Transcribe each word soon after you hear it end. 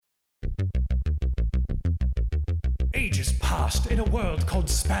Ages passed in a world called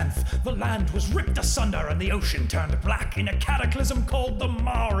Spanth. The land was ripped asunder and the ocean turned black in a cataclysm called the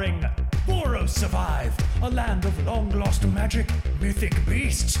Marring. Boros survived, a land of long-lost magic, mythic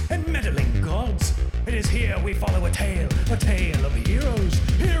beasts, and meddling gods. It is here we follow a tale of heroes,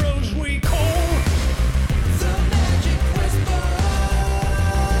 heroes we call the Magic Quest Boys.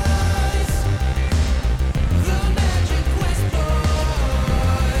 The Magic Quest Boys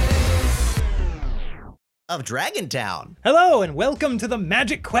of Dragontown. Hello and welcome to the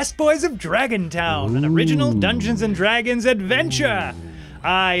Magic Quest Boys of Dragontown, an original Dungeons & Dragons adventure.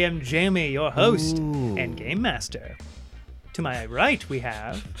 I am Jamie, your host and game master. To my right we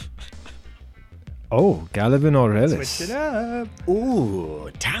have... Oh, Gallivan Aurelis. Switch it up.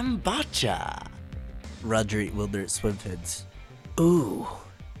 Ooh, Tambacha. Roderick Wildert Swimfids. Ooh,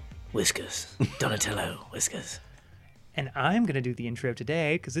 Whiskers. Donatello, Whiskers. And I'm going to do the intro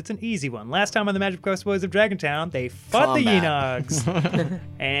today because it's an easy one. Last time on the Magic Quest Boys of Dragontown, they fought the Enogs.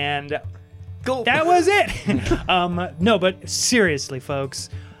 And that was it. No, but seriously, folks,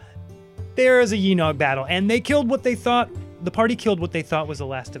 there is a Enog battle, and they killed what they thought, the party killed what they thought was the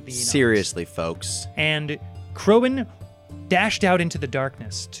last of the Enogs. Seriously, folks. And Crowin dashed out into the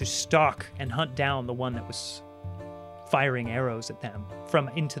darkness to stalk and hunt down the one that was firing arrows at them from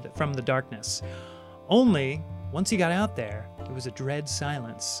the darkness. Only once he got out there, it was a dread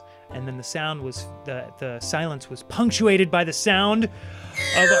silence, and then the silence was punctuated by the sound of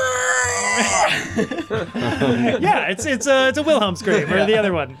yeah, it's a Wilhelm scream, or the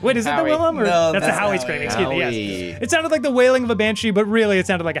other one. Wait, is it the Wilhelm? Or No, that's a Howie scream. Excuse me. Yes. It sounded like the wailing of a banshee, but really it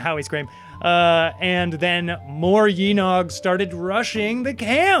sounded like a Howie scream. And then more Yeenogs started rushing the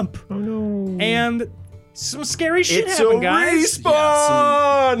camp. Oh no! And some scary shit happened, guys.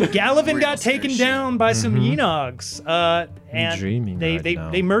 Respawn! Gallivan got taken down by some Yeenogs, and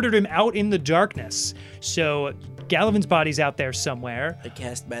they murdered him out in the darkness. So Gallivan's body's out there somewhere. I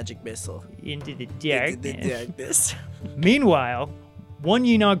cast magic missile Into the into the darkness. darkness. Meanwhile, one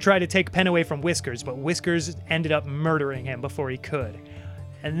Yeenog tried to take Pen away from Whiskers, but Whiskers ended up murdering him before he could.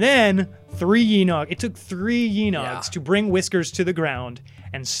 And then it took three Yeenogs to bring Whiskers to the ground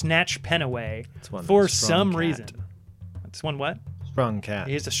and snatch Pen away for some reason. That's one what? Strong cat.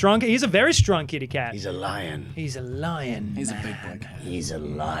 He's a very strong kitty cat. He's a lion. He's a lion. He's a big boy. He's a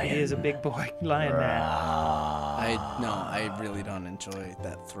lion. He is a big boy lion man. I really don't enjoy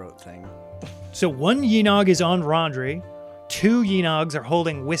that throat thing. So one Yeenog is on Rondry, two Yeenogs are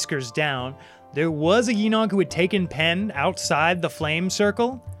holding Whiskers down. There was a Yeenog who had taken Pen outside the flame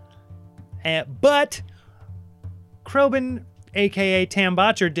circle, but Krobin, aka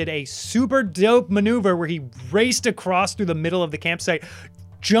Tambacher, did a super dope maneuver where he raced across through the middle of the campsite,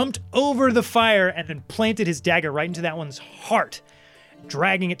 jumped over the fire, and then planted his dagger right into that one's heart,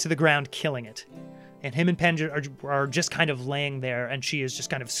 dragging it to the ground, killing it. And him and Pen are just kind of laying there, and she is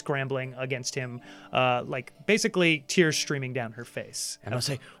just kind of scrambling against him, like basically tears streaming down her face. And I'll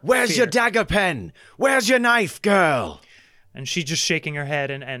say, "Where's your dagger, Pen? Where's your knife, girl?" And she's just shaking her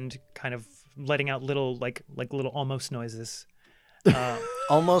head and kind of letting out little like little almost noises.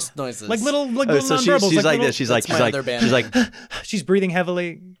 Almost noises. Like little So nonverbals. she's like little, this. She's like, she's breathing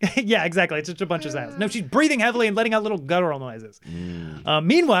heavily. Yeah, exactly. It's just a bunch of sounds. No, she's breathing heavily and letting out little guttural noises.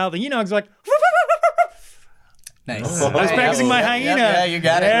 Meanwhile, the Yeenogs are like, Nice. I was practicing my hyena. Yeah, you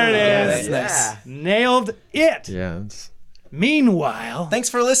got it. There it is. Nice. Nailed it. Yeah, it's... Meanwhile, Thanks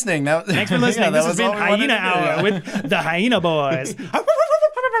for listening. Thanks for listening. This has been Hyena Hour with the Hyena Boys.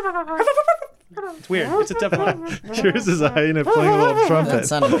 It's weird. It's a tough one. Yours is a hyena playing a little trumpet. That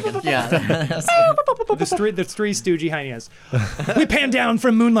sounded like it. Yeah. The three stoogey hyenas. We pan down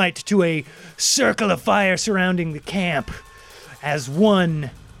from moonlight to a circle of fire surrounding the camp as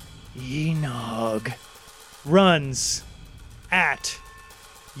one Yeenog runs at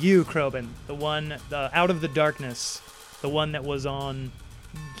you, Krobin, out of the darkness, the one that was on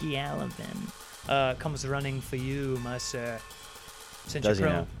Gallivan, comes running for you, my sir. Since Does you're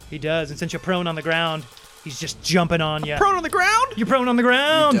he prone, now? he does, and since you're prone on the ground, he's just jumping on you. Prone on the ground? You're prone on the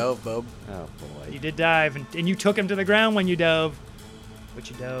ground. Dove, Bob. Oh, boy. You did dive, and you took him to the ground when you dove. But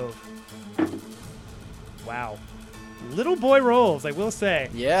you dove. Wow. Little boy rolls, I will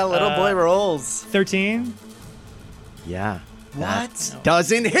say. Yeah, little boy rolls. 13. Yeah. What? That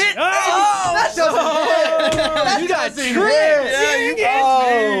doesn't hit! Oh! That doesn't hit! You got tricked!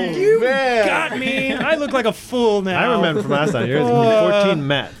 You got me. I look like a fool now. I remember from last time. Yours is going to be 14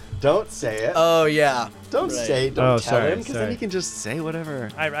 met. Don't say it. Oh, yeah. Don't Right. say it. Don't Oh, tell sorry, him, because then sorry. he can just say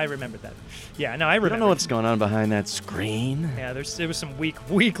whatever. I remembered that. Yeah, no, I I remember. don't know what's going on behind that screen. Yeah, there was some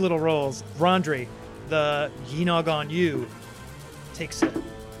weak little rolls. Rondry, the Yeenog on you, takes a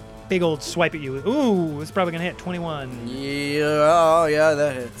big old swipe at you. Ooh, it's probably gonna hit 21. Yeah, oh yeah,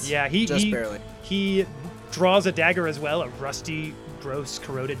 that hits. Yeah, just barely. He draws a dagger as well, a rusty, gross,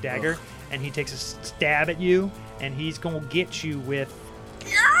 corroded dagger, and he takes a stab at you, and he's gonna get you with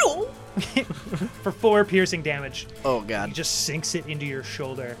for 4 piercing damage. Oh He god, just sinks it into your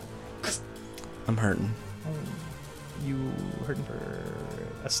shoulder. I'm hurting. You hurting for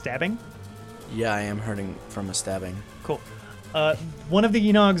a stabbing? Yeah, I am hurting from a stabbing. Cool. One of the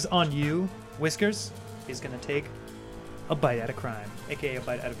Enogs on you, Whiskers, is gonna take a bite out of crime, aka a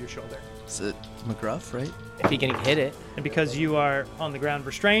bite out of your shoulder. Is it McGruff, right? If he can hit it. And because you are on the ground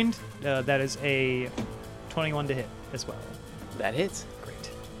restrained, that is a 21 to hit as well. That hits.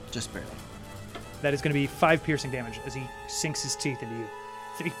 Great. Just barely. That is going to be 5 piercing damage as he sinks his teeth into you.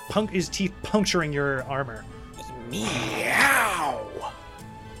 So his teeth puncturing your armor. Meow.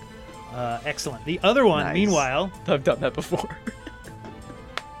 Excellent. The other one, Nice. meanwhile, I've done that before.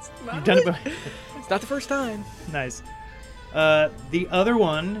 you've done it. It's not the first time. Nice. The other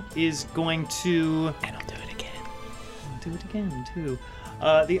one is going to And I'll do it again. do it again too.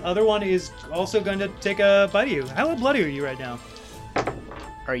 The other one is also going to take a bite of you. How bloody are you right now?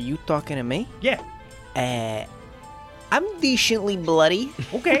 Are you talking to me? Yeah. I'm decently bloody.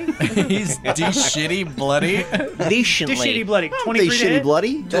 Okay. He's shitty bloody. Decently. Just shitty bloody. They 23 to shitty hit?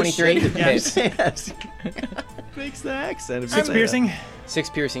 bloody. 23 hits. Yes. Makes the accent. 6 piercing. 6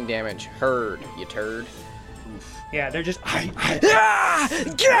 piercing damage. Heard, you turd. Yeah, they're just. That's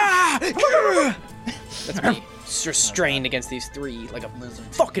me. Restrained against these 3 like a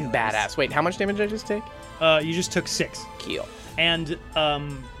fucking badass. Wait, how much damage did I just take? You just took 6. Keel. And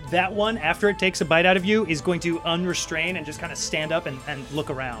that one, after it takes a bite out of you, is going to unrestrain and just kind of stand up and look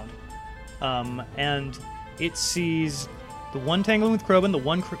around. And it sees the one tangling with Krobin, the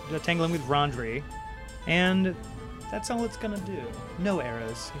one tangling with Rondri, and that's all it's going to do. No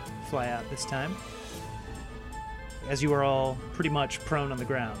arrows fly out this time, as you are all pretty much prone on the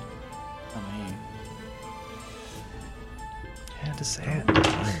ground. Oh, man. Had to say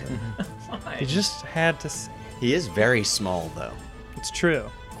it. You just had to say it. He is very small, though. It's true.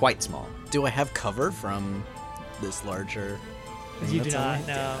 Quite small. Do I have cover from this larger? thing You do that's on not, me?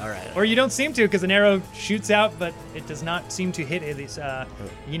 no. All right. Or you don't seem to, because an arrow shoots out, but it does not seem to hit his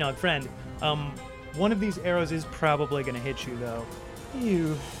Enog friend. One of these arrows is probably going to hit you, though.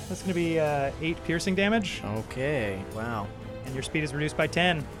 Ew. That's going to be 8 piercing damage, Okay. Wow. and your speed is reduced by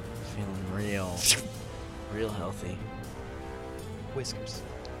 10. Feeling real healthy. Whiskers.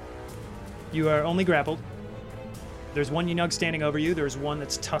 You are only grappled. There's one Enog standing over you. There's one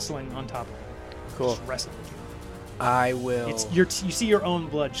that's tussling on top of you. Cool. Just wrestling with you. I will. It's you see your own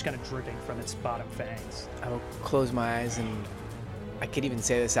blood just kind of dripping from its bottom fangs. I will close my eyes and I could even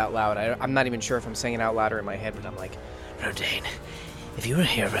say this out loud. I'm not even sure if I'm saying it out loud or in my head, but I'm like, Rodane, if you were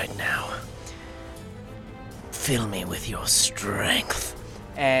here right now, fill me with your strength.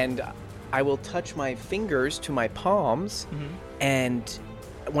 and I will touch my fingers to my palms, and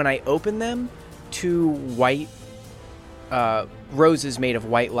when I open them, 2 white roses made of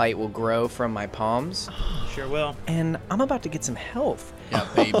white light will grow from my palms, Sure will. and I'm about to get some health. Yeah,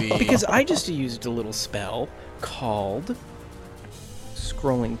 baby. Because I just used a little spell called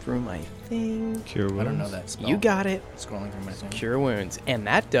scrolling through my thing. Cure wounds. I don't know that spell. You got it. Scrolling through my thing. Cure wounds, and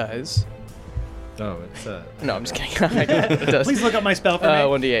that does. Oh, it's No, I'm just kidding. It does. Please look up my spell for me.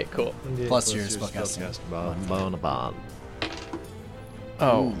 1d8. Cool. Plus your spellcasting. Bon.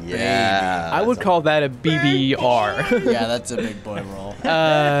 Oh, Yeah. I would call that a BBR. Yeah, that's a big boy roll.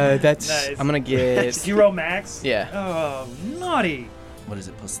 That's. Nice. I'm gonna get Did you roll max? Yeah. Oh, naughty. What is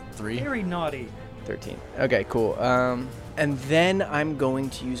it? Plus 3? Very naughty. 13. Okay, cool. And then I'm going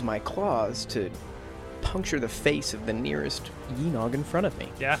to use my claws to puncture the face of the nearest Enog in front of me.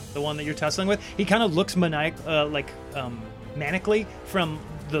 Yeah, the one that you're tussling with. He kind of looks manically from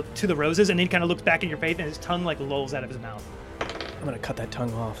to the roses, and then he kind of looks back in your face, and his tongue like lolls out of his mouth. I'm gonna cut that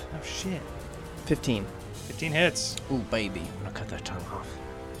tongue off. Oh shit. 15. 15 hits. Ooh, baby. I'm gonna cut that tongue off.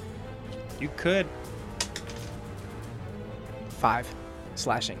 You could. 5.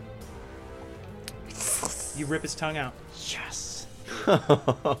 Slashing. You rip his tongue out. Yes.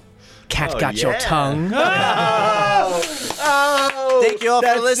 Cat got your tongue. Thank you all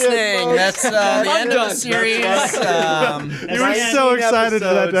for listening. That's the end of the series. You were so excited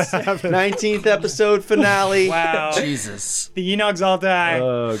for that to happen. 19th episode finale. Wow. Jesus. The Enogs all die.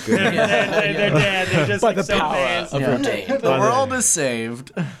 Oh, they're, good. they're dead. They're just like the so power phased. of Rodane. The world is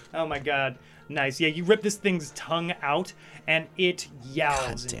saved. Oh my god. Nice. Yeah, you rip this thing's tongue out, and it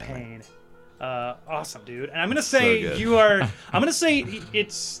yowls in pain. Awesome, dude. And I'm gonna say good. I'm gonna say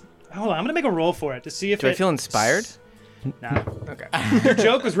it's. Hold on. I'm gonna make a roll for it to see if Do I feel inspired? Nah. Okay. Your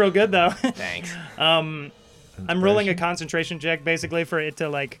joke was real good though. Thanks. I'm rolling a concentration check basically for it to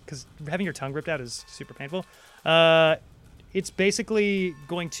because having your tongue ripped out is super painful. It's basically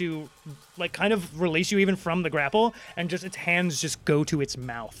going to kind of release you even from the grapple, and just its hands just go to its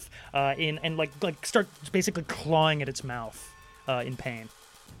mouth, and start basically clawing at its mouth, in pain.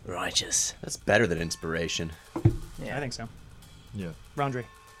 Righteous. That's better than inspiration. Yeah, I think so. Yeah. Rondre,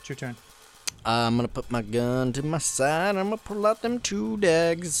 it's your turn. I'm gonna put my gun to my side. I'm gonna pull out them 2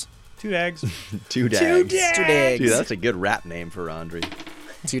 dags. 2 eggs. 2 dags. 2 dags. 2 dags. Dude, that's a good rap name for Andre.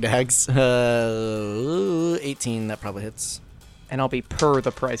 2 dags. 18. That probably hits. And I'll be per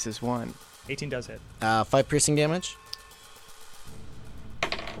the price is 1. 18 does hit. 5 piercing damage.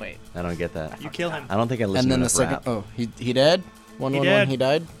 Wait. I don't get that. You kill him. I don't think I listened And then to the second. rap. Oh, he dead. 1 He 1 dead. 1. He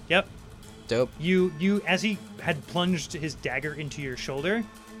died. Yep. Dope. You as he had plunged his dagger into your shoulder,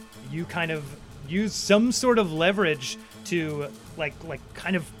 you kind of use some sort of leverage to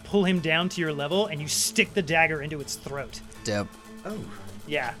kind of pull him down to your level, and you stick the dagger into its throat. Dope.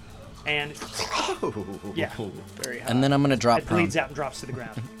 Yeah. And yeah, very hot. And then I'm gonna drop it prone. bleeds out and drops to the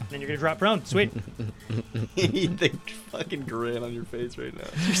ground. Then you're gonna drop prone. Sweet. The fucking grin on your face right now.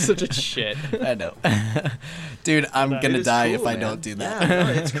 You're such a shit. I know. Dude, I'm gonna It's die cool, if I man. don't do that. Yeah, no,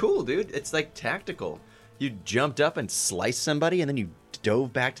 it's cool, dude. It's like tactical. You jumped up and sliced somebody, and then you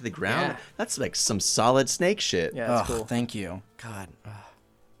dove back to the ground. Yeah. That's like some solid snake shit. Yeah, that's Oh, cool. thank you. God.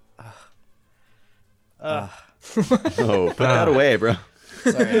 Oh, put that away, bro.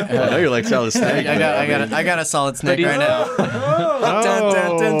 Sorry. I know you're like solid snake. I got a solid snake right now.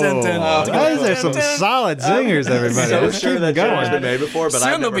 Guys, there's some solid zingers, everybody. So Let's sure keep that them joke has going. been made before, but Soon I've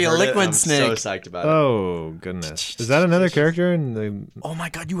there'll never be a heard liquid it. I'm snake. so psyched about it. Oh, goodness. Is that another character in the... Oh my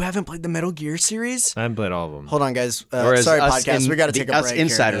God, you haven't played the Metal Gear series? I haven't played all of them. Hold on, guys. Or as Sorry, us podcast. We got to take a break. Us here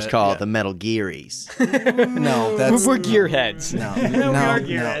insiders to- call it yeah. the Metal Gearies. No, that's We're gearheads. no, No, no,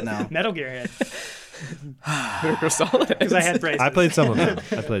 Gearhead. no. Metal Gear Head. We're solid. Because I had braces. I played some of them.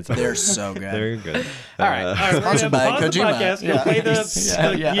 I played some. They're so good. They're good. All right, we're gonna Sponsored by pause the Kojima. podcast, go Yeah. play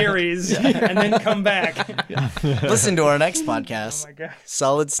the Yeah. Gearies, and then come back. Listen to our next podcast. Oh my god.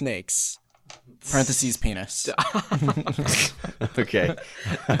 Solid Snakes. Parentheses penis. Okay. All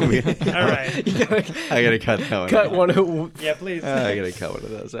right. I gotta cut that one. Cut one. Yeah, please. I gotta cut one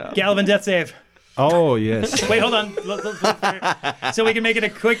of those out. Galvin, death save. Oh, yes. Wait, hold on. So we can make it a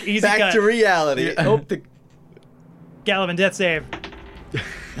quick, easy Back cut. to reality. Galvin, death save.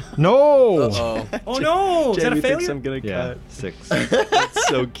 No! Oh. Oh no! Is that a Jamie thinks failure? I'm gonna Yeah, cut. 6. That's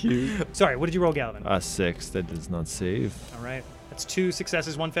so cute. Sorry, what did you roll, Galvin? 6. That does not save. All right. That's 2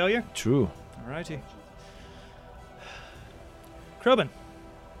 successes, 1 failure. True. All righty. Krobin,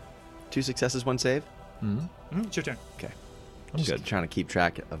 2 successes, 1 save. it's your turn. I'm Just good. trying to keep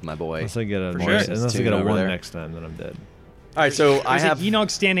track of my boy. Unless I get a, For sure. unless I Tune get a over 1 there. next time, then I'm dead. All right, so I There's have. a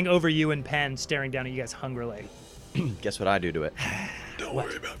Enog standing over you and Penn, staring down at you guys hungrily. Guess what I do to it? Don't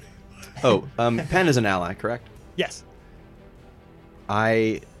worry about me. Oh, Penn is an ally, correct? Yes.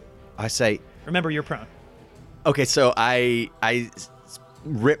 I say. Remember, you're prone. Okay, so I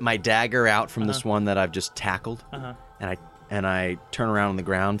rip my dagger out from this one that I've just tackled, and I turn around on the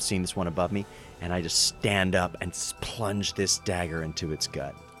ground, seeing this one above me, and I just stand up and plunge this dagger into its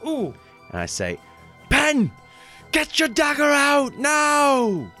gut. Ooh. And I say, "Penn, get your dagger out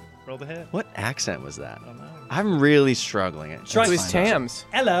now!" Roll the hit. What accent was that? I don't know. I'm really struggling. Try It's Tams.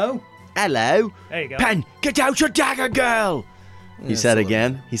 Hello. Hello, There you go. Penn, get out your dagger, girl. He said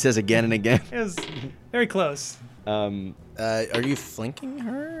again. He says again and again. It was very close. Are you flanking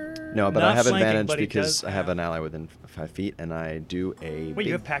her? No, but Not I have flanking, advantage but he because does I have an ally within 5 feet, and I do a. Wait, big...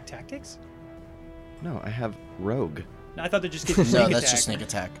 you have pack tactics? No, I have rogue. No, I thought they just get sneak No, attack. that's just sneak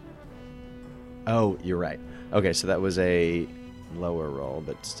attack. Oh, you're right. Okay, so that was a lower roll,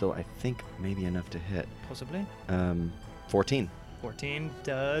 but still, I think maybe enough to hit. Possibly. 14. 14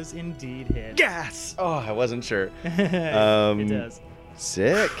 does indeed hit. Yes. Oh, I wasn't sure. It does.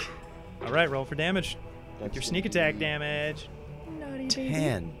 Sick. All right, roll for damage. With your sneak attack damage.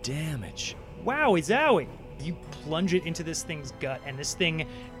 10 damage. Wowie zowie. You plunge it into this thing's gut, and this thing,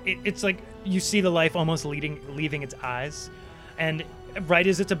 it's like you see the life almost leaving its eyes. And right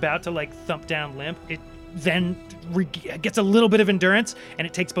as it's about to thump down limp, it then gets a little bit of endurance, and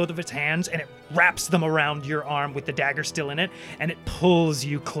it takes both of its hands and it wraps them around your arm with the dagger still in it, and it pulls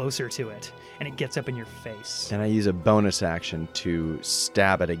you closer to it, and it gets up in your face. And I use a bonus action to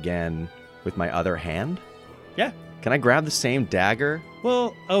stab it again with my other hand. Yeah. Can I grab the same dagger?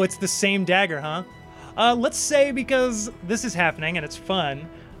 Well, oh, it's the same dagger, huh? Let's say, because this is happening and it's fun,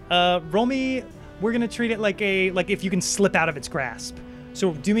 roll me. We're gonna treat it like if you can slip out of its grasp.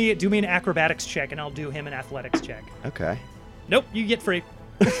 So do me an acrobatics check, and I'll do him an athletics check. Okay. Nope, you get free.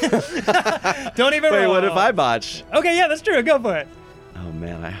 Don't even Wait, roll. what if I botch? Okay, yeah, that's true. Go for it. Oh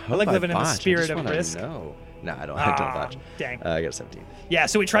man, I hope like I living in the botch. spirit I just of wanna risk. know. No, I don't. I don't botch. Dang. I got a 17. Yeah,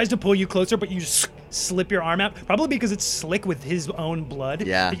 so he tries to pull you closer, but you just slip your arm out. Probably because it's slick with his own blood.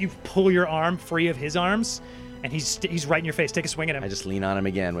 Yeah. That you pull your arm free of his arms, and he's right in your face. Take a swing at him. I just lean on him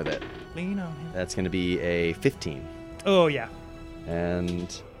again with it. Lean on him. That's going to be a 15 Oh yeah.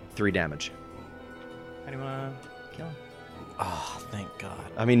 and 3 damage. Anyone kill him? Oh, thank God.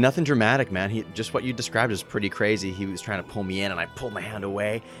 I mean, nothing dramatic, man. He just what you described is pretty crazy. He was trying to pull me in, and I pulled my hand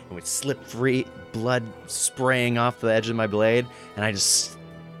away, and we slipped free, blood spraying off the edge of my blade, and I just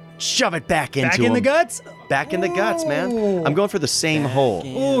shove it back into Back him. in the guts. Back in the guts, man. I'm going for the same hole.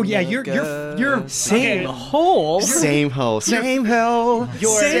 Oh yeah, you're Same okay. hole. Same hole. Same hole.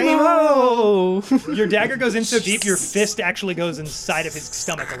 Same hole. Your dagger goes in so deep, your fist actually goes inside of his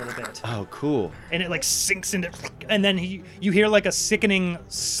stomach a little bit, Oh, cool. and it like sinks into, and then you hear like a sickening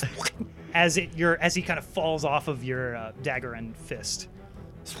as he kind of falls off of your dagger and fist,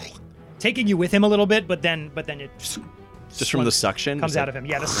 taking you with him a little bit, but then it Just from the suction? comes Just out like- of him.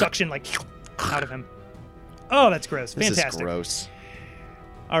 Yeah, the suction like out of him. Oh, that's gross. This Fantastic. is gross.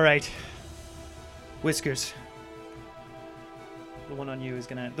 All right, Whiskers. The one on you is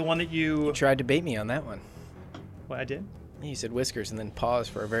the one that you. Tried to bait me on that one. What I did? You said Whiskers and then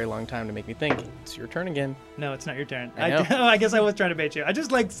paused for a very long time to make me think. It's your turn again. No, it's not your turn. I know. I guess I was trying to bait you. I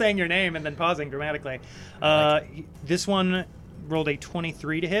just like saying your name and then pausing dramatically. This one rolled a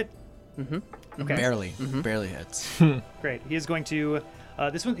 23 to hit. Mm-hmm. Okay. Barely hits. Great. He is going to.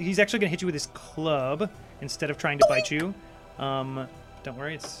 This one, he's actually going to hit you with his club instead of trying to bite you. Don't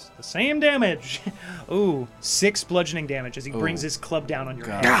worry, it's the same damage. Ooh, 6 bludgeoning damage as he brings his club down on your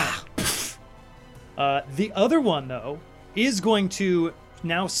head. The other one, though, is going to,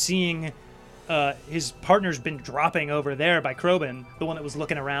 now seeing his partner's been dropping over there by Krobin, the one that was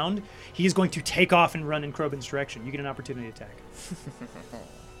looking around, he is going to take off and run in Krobin's direction. You get an opportunity attack.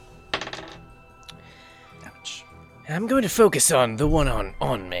 Ouch. I'm going to focus on the one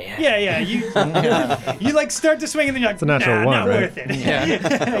on me. Yeah, you like start to swing and then you're like, It's a natural nah, one, not right? worth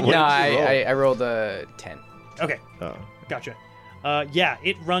it. No, I rolled a 10. Okay. Oh. Gotcha. Yeah,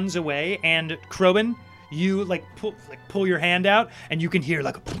 it runs away, and Krobin, you pull your hand out, and you can hear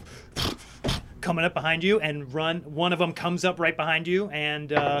like coming up behind you, and run. One of them comes up right behind you and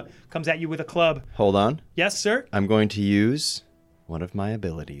comes at you with a club. Hold on. Yes, sir. I'm going to use one of my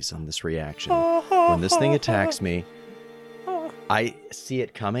abilities on this reaction. When this thing attacks me, I see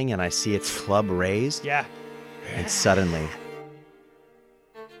it coming, and I see its club raised, Yeah. and suddenly,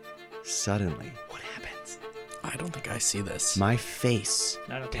 what happens? I don't think I see this. My face,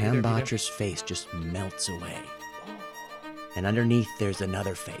 I don't think either of you do. Tambotcher's face, just melts away. And underneath, there's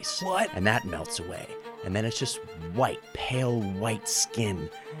another face. What? And that melts away. And then it's just white, pale white skin,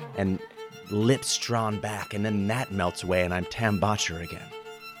 and lips drawn back. And then that melts away, and I'm Tambotcher again.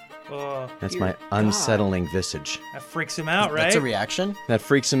 That's my unsettling visage. That freaks him out, right? That's a reaction? That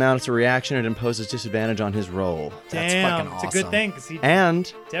freaks him out. It's a reaction. It imposes disadvantage on his roll. That's Damn, fucking it's a good awesome. thing, because he And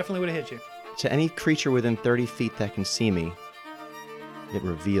definitely would have hit you. to any creature within 30 feet that can see me, it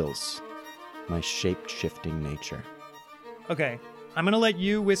reveals my shape-shifting nature. Okay, I'm going to let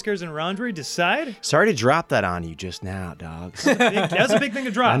you, Whiskers, and Rondry decide. Sorry to drop that on you just now, dogs. That was a big thing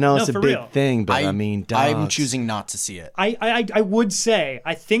to drop. I know No, it's a for big real. thing, but I mean, dogs. I'm choosing not to see it. I would say,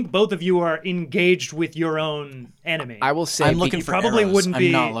 I think both of you are engaged with your own enemy. I will say I'm looking you for probably arrows. wouldn't be-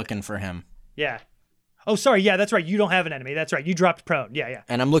 I'm not looking for him. Yeah. Oh, sorry. Yeah, that's right. You don't have an enemy. That's right. You dropped prone. Yeah.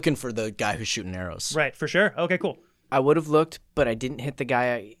 And I'm looking for the guy who's shooting arrows. Right, for sure. Okay, cool. I would have looked, but I didn't hit the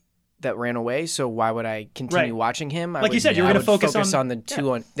guy that ran away, so why would I continue Right. watching him? Like you said, you were I gonna would focus on- the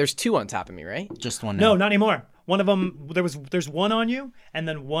two on. There's 2 on top of me, right? Just one No, now. not anymore. One of them, there's one on you, and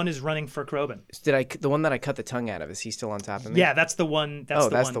then one is running for Krobin. The one that I cut the tongue out of, is he still on top of me? Yeah, that's the one. That's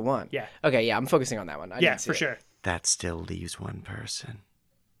that's the one. Yeah. Okay, yeah, I'm focusing on that one. I Yeah, didn't see for it. sure. That still leaves one person.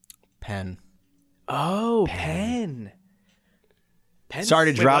 Pen. Oh, Pen.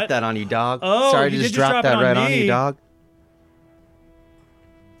 Sorry to Wait, drop what? that on you, dog. Oh, Sorry to you just did just drop drop it that on right on me. you, dog.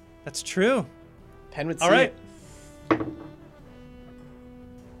 That's true. Pen would see All right. it.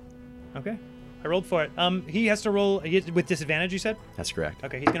 Okay. I rolled for it. He has to roll with disadvantage, you said? That's correct.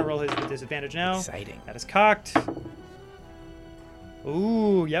 Okay, he's going to roll his with disadvantage now. Exciting. That is cocked.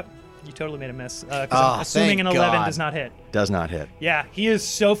 Ooh, yep. You totally made a miss. 'Cause I'm assuming an thank 11 God. does not hit. Does not hit. Yeah, he is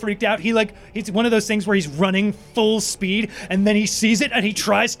so freaked out. He's one of those things where he's running full speed and then he sees it and he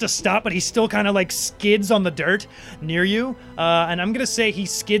tries to stop, but he still kind of like skids on the dirt near you. And I'm gonna say he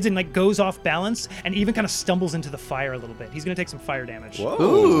skids and like goes off balance and even kind of stumbles into the fire a little bit. He's gonna take some fire damage.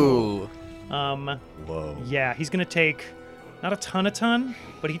 Ooh. Whoa. Yeah, he's gonna take not a ton,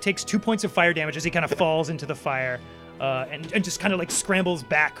 but he takes 2 points of fire damage as he kind of falls into the fire, and just kind of like scrambles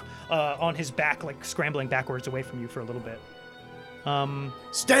back on his back, like scrambling backwards away from you for a little bit.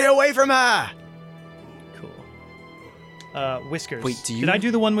 Stay away from her! Cool. Whiskers. Wait, do you- Did I do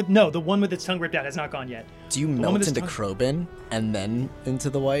the one with... No, the one with its tongue ripped out has not gone yet. Do you one melt with his into tongue- Krobin and then into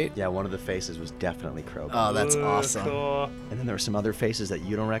the white? Yeah, one of the faces was definitely Krogan. Oh, that's Ooh, awesome. Cool. And then there were some other faces that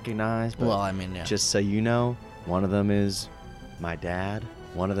you don't recognize. But Well, I mean, yeah. just so you know, one of them is my dad.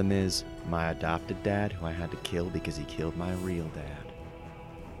 One of them is my adopted dad, who I had to kill because he killed my real dad.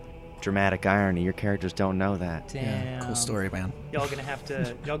 Dramatic irony. Your characters don't know that. Damn. Yeah, cool story, man. Y'all gonna have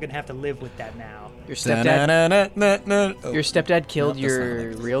to live with that now. Your stepdad. Da-na-na-na-na. Your stepdad killed Nope, that's not your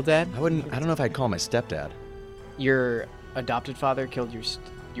like this. real dad. I don't know if I'd call my stepdad. Your adopted father killed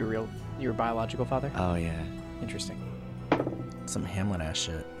your biological father. Oh yeah. Interesting. Some Hamlet ass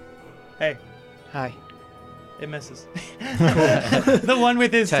shit. Hey, Hi. it misses. The one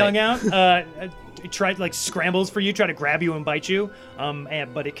with his Tight. tongue out, tried like scrambles for you, try to grab you and bite you,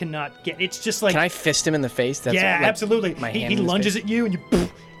 but it cannot get. It's just like Can I fist him in the face? That's yeah, like, absolutely. My He hand in his lunges face? at you and you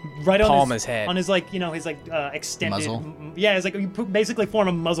right Palm on his head. on his like his like extended Muzzle? Yeah, it's like you basically form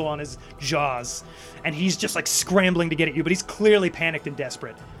a muzzle on his jaws, and he's just like scrambling to get at you, but he's clearly panicked and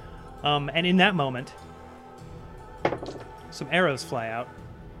desperate. And in that moment, some arrows fly out.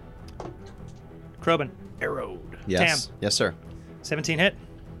 Krobin, Arrowed. Yes. Tam. Yes, sir. 17 hit.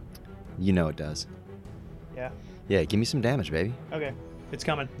 You know it does. Yeah. Yeah, give me some damage, baby. Okay, it's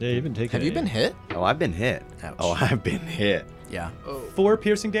coming. Yeah, you've been taking. Have you been hit? Oh, I've been hit. Ouch. Oh, I've been hit. Yeah. 4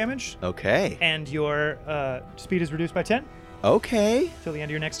 piercing damage, Okay. and your speed is reduced by 10 Okay. till the end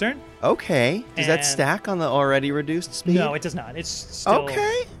of your next turn. Okay. Does that And- stack on the already reduced speed? No, it does not. It's still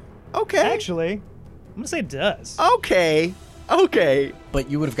Okay. Okay. Actually, I'm gonna say it does. Okay. Okay. But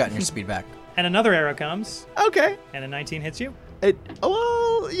you would have gotten your speed back. And another arrow comes, Okay. and a 19 hits you.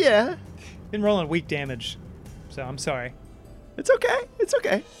 Well, yeah. Been rolling weak damage, so I'm sorry. It's okay. It's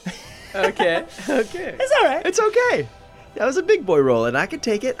okay. Okay. Okay. It's all right. It's okay. That was a big boy roll, and I can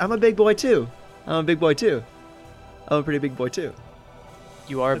take it. I'm a big boy too. I'm a pretty big boy too.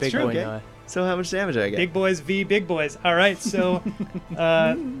 You are a That's big true, boy, okay. Noah. So how much damage did I get? Big boys v big boys. All right, so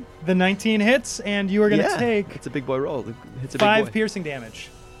the 19 hits, and you are gonna yeah. take It's a big boy roll. It's a 5 big boy. piercing damage.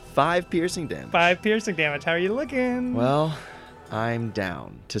 5 piercing damage. 5 piercing damage. How are you looking? Well, I'm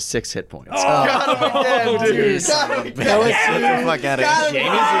down to 6 hit points. That was Get the fuck out of here.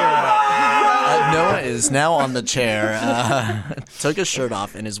 Noah is now on the chair, took his shirt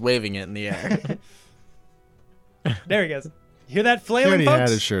off, and is waving it in the air. There he goes. You hear that He flailing, already folks? had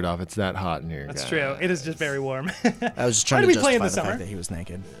his shirt off. It's that hot in here. That's guys. true. It is just very warm. I was just Why trying do to we play in justify the the summer? fact that he was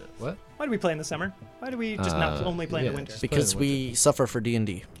naked. What? Why do we play in the summer? Why do we just not only play in the yeah, winter? just- Because we suffer for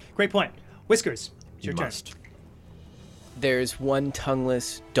D&D. Great point. Whiskers, it's your turn. must. There's one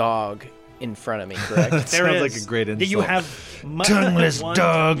tongueless dog in front of me, correct? There Sounds is. like a great Do you insult. have Tongueless one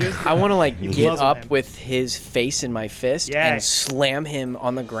dog. tongueless- I want to like get muzzle up him. with his face in my fist Yeah. and slam him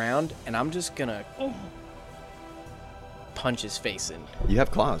on the ground, and I'm just gonna Oh. punch his face in. You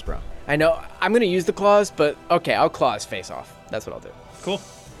have claws, bro. I know I'm gonna use the claws, but okay, I'll claw his face off. That's what I'll do. Cool.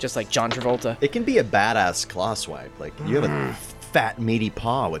 Just like John Travolta. It can be a badass claw swipe. Like, you have a fat, meaty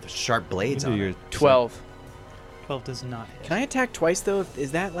paw with sharp blades Do on your it. 12. 12 does not hit. Can I attack twice though?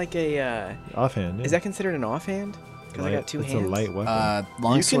 Is that like a? Offhand. Yeah. Is that considered an offhand? Because I got 2 it's hands. a light weapon. You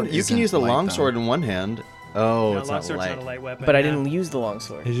Longsword can isn't use the light, longsword though. in one hand. Oh, No, it's not longsword's light. not a light weapon. But I no. didn't use the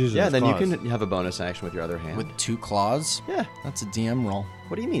longsword. He's using Yeah, his then you claws. can have a bonus action with your other hand. With 2 claws? Yeah. That's a DM roll.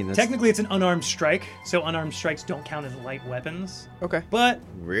 What do you mean? That's Technically, it's an unarmed strike, so unarmed strikes don't count as light weapons. Okay. But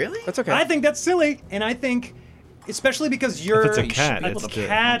Really? That's okay. I think that's silly, and I think, especially because you're it's a cat, like, it's a good.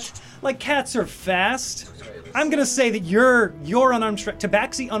 cat, like cats are fast. I'm gonna say that your unarmed strike,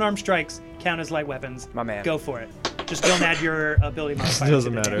 Tabaxi unarmed strikes count as light weapons. My man. Go for it. Just don't add your ability modifier. Doesn't to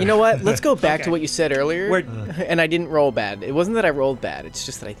the matter. damage. You know what? Let's go back Okay. to what you said earlier. Where- And I didn't roll bad. It wasn't that I rolled bad. It's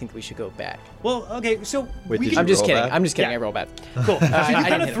just that I think we should go back. Well, okay, so Wait, we did can. I'm just roll kidding. bad? I'm just kidding. Yeah. I roll bad. Cool. So you I kind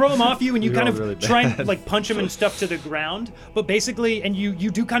didn't of hit throw him off you, and you You kind rolled of really try and bad. like punch him and stuff to the ground. But basically, and you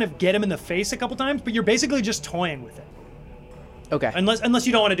do kind of get him in the face a couple times, but you're basically just toying with it. Okay. Unless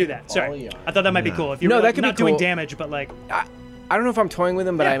you don't want to do that. Sorry, I thought that might be cool. If you're No, like, that could be not doing cool. damage, but like, I don't know if I'm toying with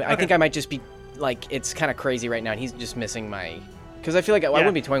him, but Yeah, I okay. think I might just be like, it's kind of crazy right now, and he's just missing my Because I feel like I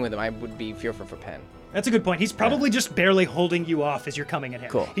wouldn't be toying with him. I would be fearful for Penn. That's a good point. He's probably just barely holding you off as you're coming at him.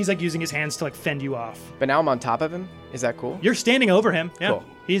 Cool. He's like using his hands to like fend you off. But now I'm on top of him. Is that cool? You're standing over him. Yeah. Cool.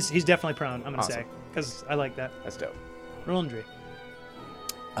 He's definitely prone, I'm going to Awesome. say. Because I like that. That's dope. Rolandry.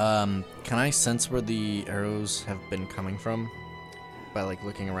 Can I sense where the arrows have been coming from? By like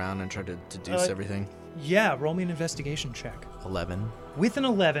looking around and try to deduce everything? Yeah, roll me an investigation check. 11. With an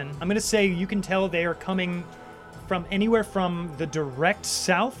 11, I'm going to say you can tell they are coming from anywhere from the direct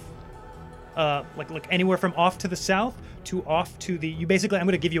south, like anywhere from off to the south to off to the. I'm going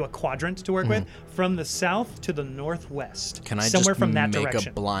to give you a quadrant to work with, from the south to the northwest. Can I somewhere just from that make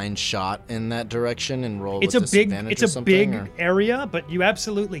direction? a blind shot in that direction and roll It's with a big, disadvantage it's or a something, big or- area, but you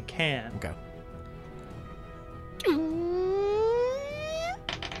absolutely can. Okay.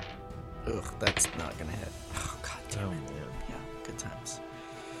 Ugh, that's not gonna hit. Oh god damn it. Yeah, good times.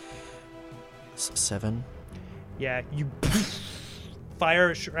 7. Yeah, you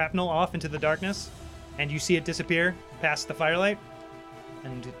fire shrapnel off into the darkness, and you see it disappear past the firelight,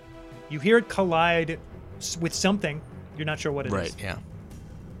 and you hear it collide with something. You're not sure what it is. Right,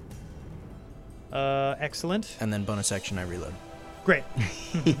 yeah. Excellent. And then bonus action, I reload. Great.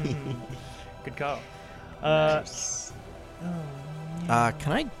 Good call. Can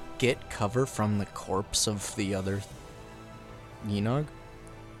I get cover from the corpse of the other Yenog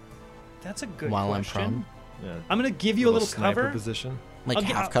That's a good while question. I'm prone? Yeah. I'm going to give you a little sniper cover. position. Like I'll,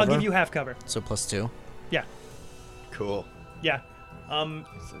 half I'll cover? give you half cover. So +2. Yeah. Cool. Yeah.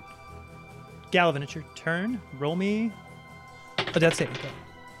 Galvin, it's your turn. Roll me a death saving throw.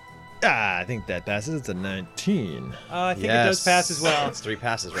 I think that passes. It's a 19. I think it does pass as well. It's 3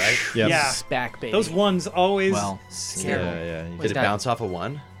 passes, right? Yep. Yeah. It's back, baby. Those ones always Well, scare me. Yeah. You Did it get bounce off a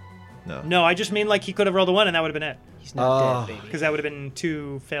 1? No. No, I just mean like he could have rolled a 1 and that would have been it. He's not dead, baby. Because that would have been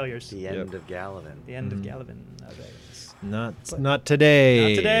 2 failures. The end of Galavin. The end of Galvin. Not today. Not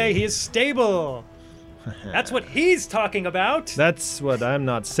today. He is stable. That's what he's talking about. That's what I'm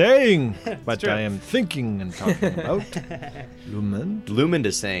not saying, but true. I am thinking and talking about. Lumen. Lumend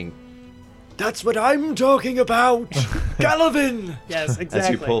is saying, "That's what I'm talking about, Galavin." Yes, exactly. As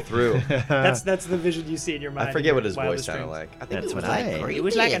you pull through. That's the vision you see in your mind. I forget what his Wildest voice sounded dreams. like. I think That's it was what I. He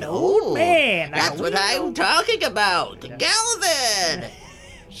was like an old man. like That's a what weirdo. I'm talking about. Galvin!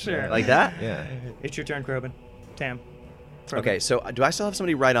 Sure. like that. Yeah. It's your turn, Krobin. Tam. Krobin. Okay, so do I still have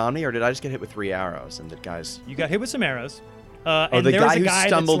somebody right on me, or did I just get hit with 3 arrows? And the guys. You got hit with some arrows. Oh, and the there was guy a who guy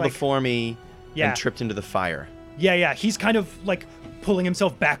stumbled that's like, before me Yeah. and tripped into the fire. Yeah. He's kind of like pulling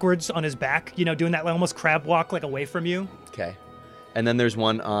himself backwards on his back, doing that like, almost crab walk like away from you. Okay. And then there's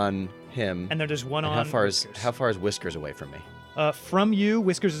one on him. And then there's one And on how Whiskers. far is Whiskers away from me? From you,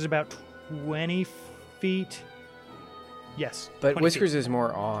 Whiskers is about 20 feet. Yes. But 20 Whiskers feet. is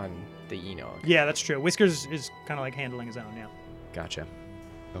more on the Enoch. Yeah, that's true. Whiskers is kind of like handling his own, yeah. Gotcha.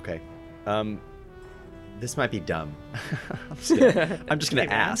 Okay. This might be dumb. I'm just gonna Okay, man.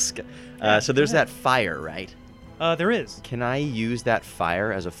 ask. So there's that fire, right? There is. Can I use that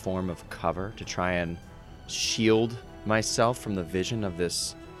fire as a form of cover to try and shield myself from the vision of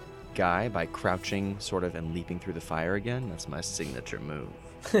this guy by crouching sort of and leaping through the fire again? That's my signature move.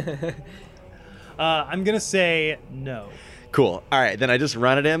 I'm going to say no. Cool. All right, then I just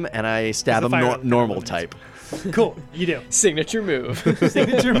run at him and I stab the him fire kind of normal illuminates type. Cool, you do. Signature move.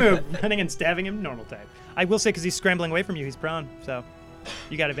 Signature move, running and stabbing him, normal type. I will say, because he's scrambling away from you, he's prone, so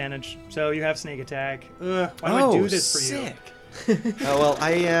you got advantage. So you have sneak attack. Ugh, why do I do this for you? sick. Oh, well,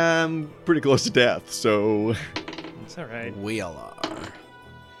 I am pretty close to death, so... It's all right. We all are.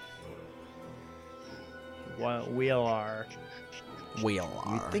 We are. We all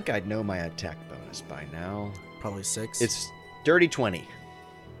are. You'd think I'd know my attack bonus by now. Probably 6. It's dirty 20.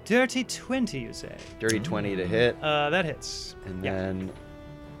 Dirty 20, you say? Dirty 20 to hit, That hits. and Yeah. then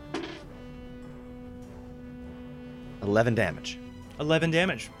 11 damage. 11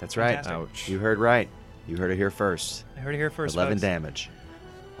 damage. That's right. Fantastic. Ouch. You heard right. You heard it here first. I heard it here first. 11 folks. damage.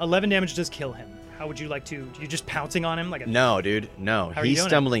 11 damage does kill him. How would you like to? You just pouncing on him like a? No, dude. No. How are you He's doing it?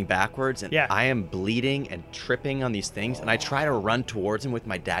 stumbling backwards, and Yeah. I am bleeding and tripping on these things. And I try to run towards him with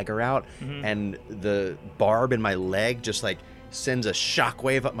my dagger out, Mm-hmm. and the barb in my leg just like sends a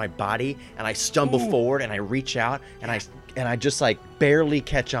shockwave up my body, and I stumble forward and I reach out and I just like barely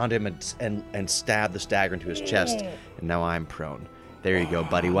catch onto him and stab the dagger into his chest. And now I'm prone. There you go,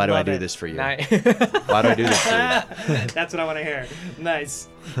 buddy. Why do I Love do it. this for you? Nice. Why do I do this for you? That's what I want to hear. Nice.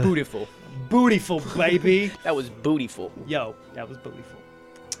 Bootiful. Bootyful, baby. That was bootyful. Yo, that was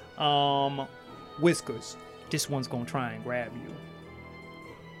bootyful. Whiskers. This one's gonna try and grab you.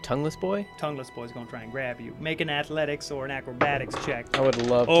 Tongueless boy? Tongueless boy's gonna try and grab you. Make an athletics or an acrobatics check. I would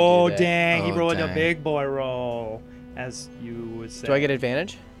love to Oh do that. dang! He Oh, rolled a dang. big boy roll. as you would say. Do I get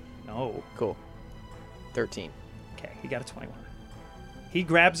advantage? No. Cool. 13. Okay, he got a 21. He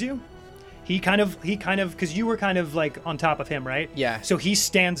grabs you. He kind of, because you were kind of like on top of him, right? Yeah. So he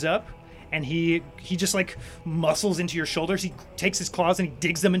stands up, and he just like muscles into your shoulders. He takes his claws and he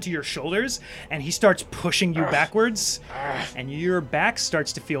digs them into your shoulders, and he starts pushing you backwards, and your back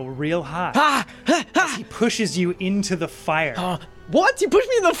starts to feel real hot. As he pushes you into the fire. What? He pushed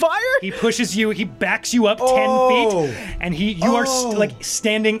me in the fire? He pushes you. He backs you up 10 feet, and you are like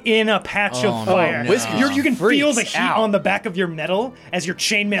standing in a patch of fire. no. You can feel the Freaks heat out. on the back of your metal as your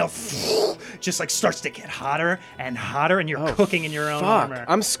chainmail just like starts to get hotter and hotter, and you're cooking in your own Fuck. armor.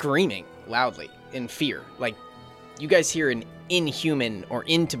 I'm screaming loudly in fear. Like, you guys hear an inhuman or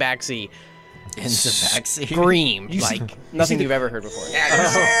in Tabaxi In the backseat. scream You see- like nothing you've ever heard before.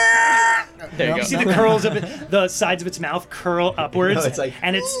 There you You go. see the curls of it, the sides of its mouth curl upwards, it's like,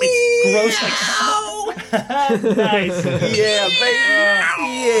 and it's gross. Like, nice. Yeah, baby.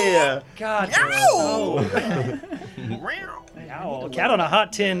 Yeah. God. Ow. Cat on a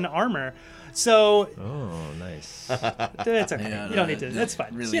hot tin armor. So Oh, nice. it's okay. Yeah, you don't need to. That's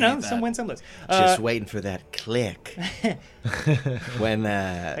fine. really You know, need some that. win, some lose. Just waiting for that click. When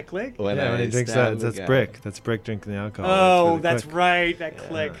That click? When Yeah, I when he drinks stab that, the that's guy. Brick. That's Brick drinking the alcohol. Oh, It's really that's quick. right. That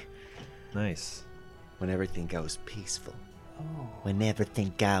click. Nice. When everything goes peaceful. When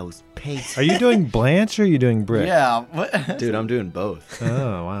everything goes peaceful. Are you doing Blanche or are you doing Brick? Yeah. What? Dude, I'm doing both.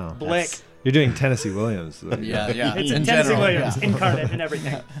 Oh, wow. Blick. You're doing Tennessee Williams. Yeah, yeah. It's in Tennessee general, Williams, yeah. incarnate and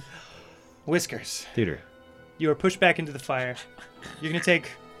everything. Whiskers. Theater. You are pushed back into the fire. You're gonna take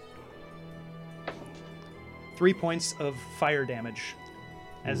 3 points of fire damage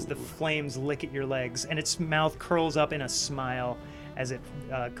as the flames lick at your legs, and its mouth curls up in a smile as it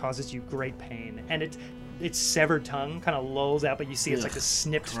causes you great pain. And its severed tongue kind of lolls out, but you see it's like a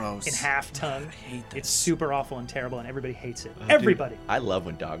snipped gross. in half tongue. hate It's this. super awful and terrible, and everybody hates it. Everybody. I love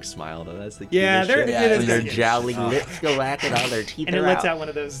when dogs smile, though. That's the Yeah, cutest they're- shit. it is When their good. jowly lips go out and all their teeth And are it lets out. out one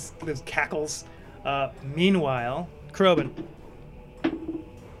of those cackles. Meanwhile, Krobin.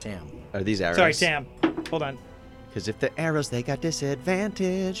 Damn. Are these arrows? Sorry, Tam. Hold on. Because if they're arrows, they got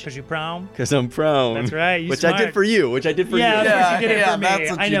disadvantage. Because you prone. Because I'm prone. That's right, you Which I smart. did for you. Which I did for Yeah, you. of course you did it Yeah, for me.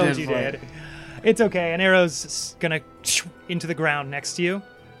 that's what I you know did what you for did. It's okay. An arrow's gonna into the ground next to you,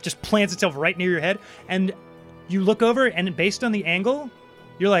 just plants itself right near your head, and you look over, and based on the angle,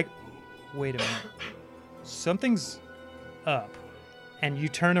 you're like, wait a minute, something's up. And you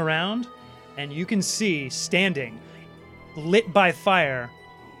turn around, and you can see standing, lit by fire,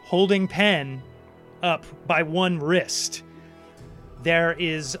 holding pen up by one wrist. There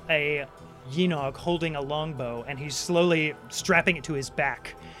is a Yenog holding a longbow, and he's slowly strapping it to his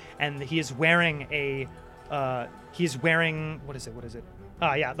back. And he is wearing what is it?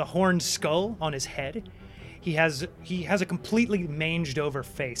 The horned skull on his head. He has a completely manged over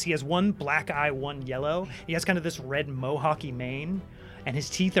face. He has one black eye, one yellow. He has kind of this red mohawky mane, and his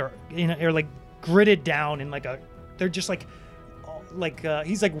teeth are like gritted down in they're just like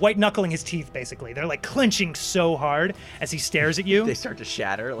he's like white knuckling his teeth basically. They're like clenching so hard as he stares at you. They start to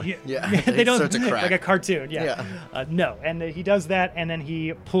shatter. Like, Yeah. They It don't starts to crack. like a cartoon. Yeah. Yeah. No, and he does that, and then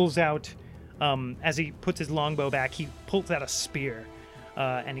he pulls out, as he puts his longbow back, he pulls out a spear,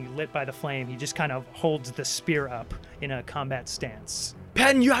 and he lit by the flame. He just kind of holds the spear up in a combat stance,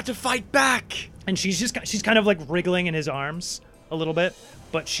 Pen, you have to fight back. and she's kind of like wriggling in his arms a little bit,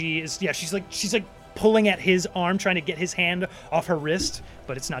 but she's like pulling at his arm, trying to get his hand off her wrist,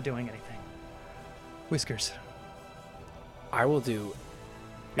 but it's not doing anything. Whiskers. I will do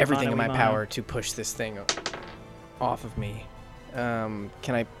everything in my Vimana. power to push this thing off of me. Can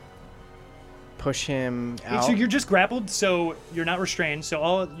I push him out? So you're just grappled, so you're not restrained. So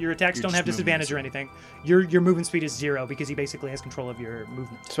all your attacks You're don't just have disadvantage or anything. Your movement speed is 0 because he basically has control of your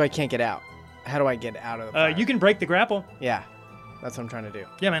movement. So I can't get out. How do I get out of the fire? You can break the grapple. Yeah, that's what I'm trying to do.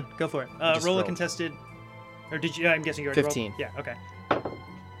 Yeah, man, go for it. just Roll a rolled. contested, or did you? I'm guessing you already 15. rolled. Yeah, okay.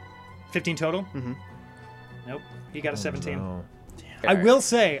 15 total. Mhm. Nope, you got a 17. Oh. I will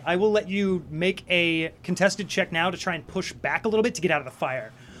say, I will let you make a contested check now to try and push back a little bit to get out of the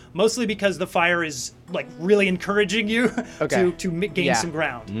fire. Mostly because the fire is like really encouraging you Okay. to gain Yeah. some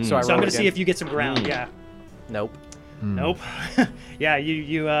ground. So I So I'm roll gonna see again. if you get some ground. Yeah. Nope. Nope. Yeah,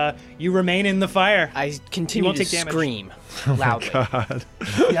 you remain in the fire. I continue won't to take damage. scream loudly. God.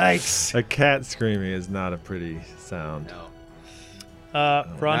 Yikes. A cat screaming is not a pretty sound. No.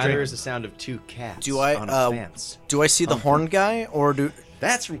 Rondre. Neither is the sound of two cats Do I, on a fence. Do I see the horned guy, or do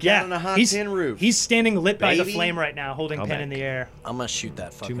That's from Cat Yeah, on a Hot he's, Tin Roof. he's standing lit by the Baby. flame right now, holding Call pen back. in the air. I'm gonna shoot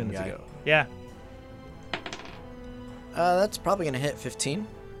that fucking 2 minutes guy? ago. Yeah. That's probably gonna hit 15.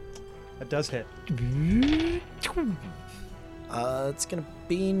 That does hit. It's gonna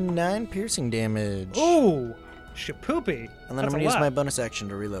be 9 piercing damage. Ooh, shapoopy. And then I'm gonna use my bonus action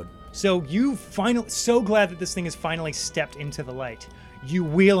to reload. So you finally, so glad that this thing has finally stepped into the light. You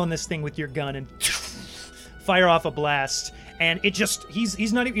wheel on this thing with your gun and fire off a blast. And it just,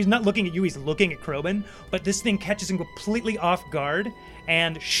 he's not looking at you, he's looking at Krobin, but this thing catches him completely off guard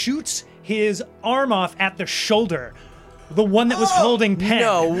and shoots his arm off at the shoulder. The one that was holding Pen.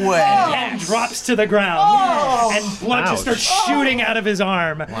 No way. And drops to the ground. And blood just starts shooting out of his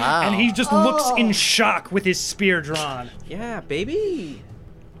arm. Wow. And he just looks in shock with his spear drawn. Yeah, baby.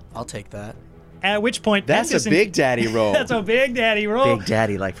 I'll take that. At which point, That's a big daddy roll. That's a big daddy roll. Big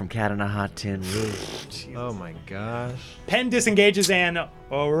daddy, like from Cat on a Hot Tin Roof. Oh my gosh. Pen disengages and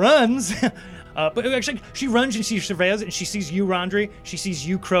runs. But actually, she runs and she surveils and she sees you, Rondri. She sees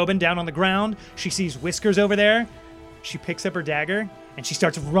you, Krobin, down on the ground. She sees Whiskers over there. She picks up her dagger and she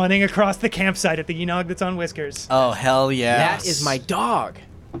starts running across the campsite at the Enog that's on Whiskers. Oh, hell yeah. That is my dog.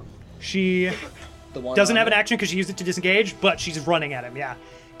 She doesn't have an action because she used it to disengage, but she's running at him. Yeah.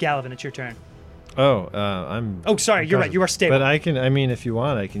 Gallivan, it's your turn. Oh, I'm. Oh, sorry, you're right. You are stable. But I can. I mean, if you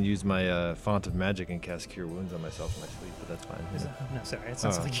want, I can use my font of magic and cast Cure Wounds on myself in my sleep. But that's fine. Yeah. No, sorry. It's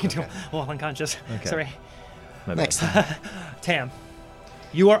not something you can do while unconscious. Okay. Sorry. My Next bad. time. Tam,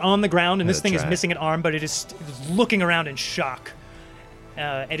 you are on the ground, and this Gotta thing is try. missing an arm, but it is looking around in shock.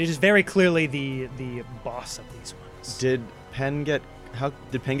 And it is very clearly the boss of these ones. Did Pen get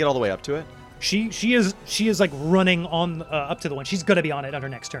all the way up to it? She is like running on up to the one. She's gonna be on it on her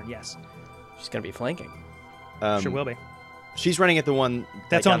next turn. Yes, She's gonna be flanking. sure will be. She's running at the one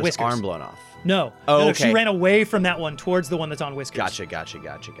That's that on got his Whiskers. arm blown off. No, Oh, no, okay. she ran away from that one towards the one that's on Whiskers. Gotcha.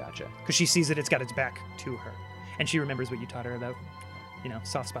 Because she sees that it's got its back to her, and she remembers what you taught her about,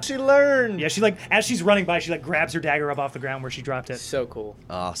 soft spots. She learned. Yeah, she as she's running by, she grabs her dagger up off the ground where she dropped it. So cool.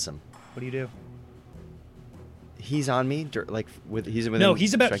 Awesome. What do you do? He's on me, he's within. No, he's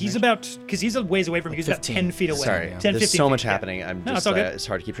striking range? because he's a ways away from you. He's about 15. 10 feet away. Sorry, 10, there's 15 so feet, much yeah. happening. I'm No, just it's all good. it's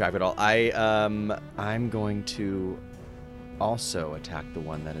hard to keep track of it all. I'm going to also attack the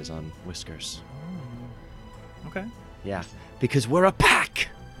one that is on Whiskers. Okay. Yeah, because we're a pack.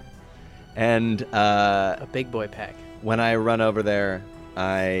 And A big boy pack. when I run over there,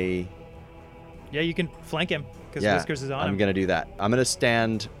 Yeah, you can flank him because Whiskers is on I'm him. gonna do that. I'm gonna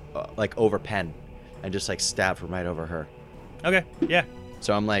stand over Pen, and just stab from right over her. Okay, yeah.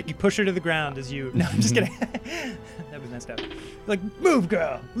 So I'm like, You push her to the ground as you. No, I'm just kidding. That was messed up. Move,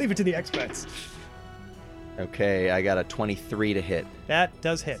 girl. Leave it to the experts. okay, I got a 23 to hit. That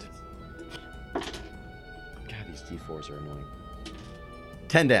does hit. God, these D4s are annoying.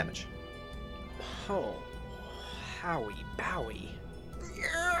 10 damage. Oh, howie bowie.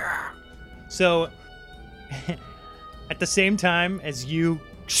 So, at the same time as you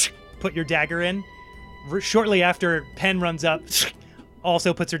put your dagger in, shortly after Pen runs up,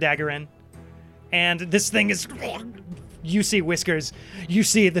 also puts her dagger in, and this thing is. You see Whiskers. You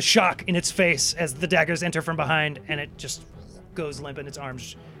see the shock in its face as the daggers enter from behind, and it just goes limp, and its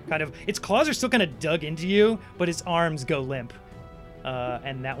arms its claws are still kind of dug into you, but its arms go limp,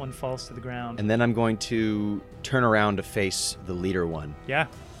 and that one falls to the ground. And then I'm going to turn around to face the leader one. Yeah.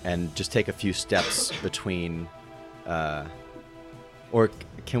 And just take a few steps between, or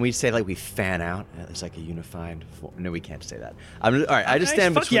can we say we fan out? It's like a unified. No, we can't say that. All right, I just Okay,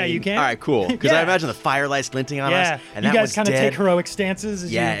 stand fuck between. yeah, you can. All right, cool. Because I Yeah. imagine the firelight's glinting on Yeah, us, and you that guys one's kind of dead. take heroic stances.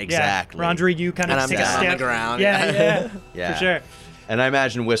 As Yeah, you, exactly. Rondri, you kind of And I'm take a down on step. the ground. Yeah, Yeah. for sure. And I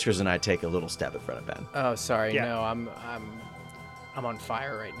imagine Whiskers and I take a little step in front of Ben. Oh, sorry. Yeah. No, I'm on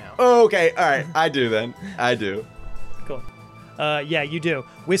fire right now. Oh, okay, all right, I do then. I do. Cool. Yeah, you do.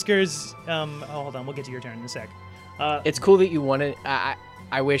 Whiskers. Hold on. We'll get to your turn in a sec. It's cool that you wanted.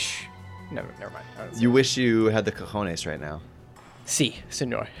 I wish. No, never mind. I don't You wish you had the cojones right now. Sí,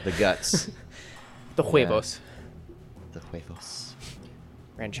 señor. The guts. The huevos. The huevos.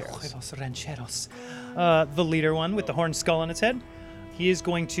 Rancheros. Huevos rancheros. The leader one with the horned skull on its head. He is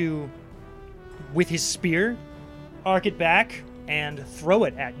going to, with his spear, arc it back and throw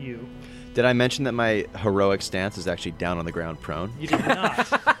it at you. Did I mention that my heroic stance is actually down on the ground prone? You did not.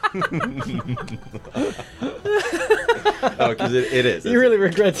 Oh, because it is. You really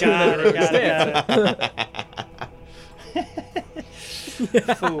regret doing got that.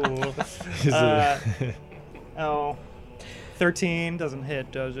 it. Fool. 13 doesn't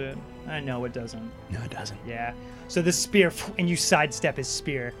hit, does it? I know it doesn't. No, it doesn't. Yeah. So this spear, and you sidestep his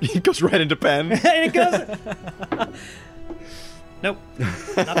spear. It goes right into pen. And it goes. Nope.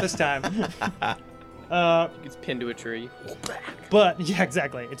 Not this time. It's pinned to a tree. But yeah,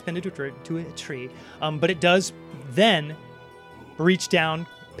 exactly. It's pinned to a tree. But it does then reach down,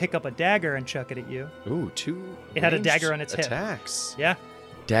 pick up a dagger and chuck it at you. Ooh, 2. It had a ranged dagger on its hip. attacks. Yeah.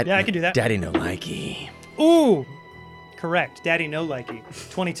 Dad, Yeah, I can do that. Daddy no likey. Ooh! Correct. Daddy no likey.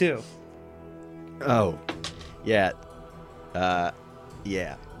 22. Oh, yeah.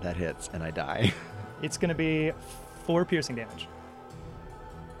 Yeah, that hits, and I die. It's going to be 4 piercing damage.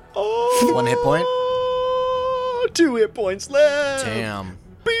 Oh! 1 hit point. 2 hit points left. Damn.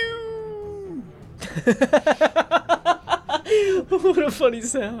 What a funny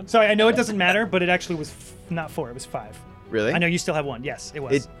sound. Sorry, I know it doesn't matter, but it actually was not 4. It was 5. Really? I know you still have 1. Yes, it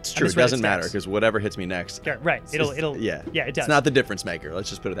was. It's I true. It misread doesn't its matter stats. because whatever hits me next. Yeah, right. It'll. Yeah. Yeah, it does. It's not the difference maker. Let's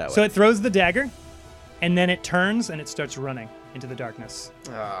just put it that way. So it throws the dagger, and then it turns and it starts running into the darkness.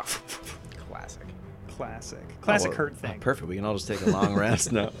 Ah, classic. Classic hurt Oh, thing. perfect. We can all just take a long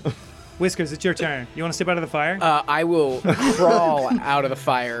rest now. Whiskers, it's your turn. You want to step out of the fire? I will crawl out of the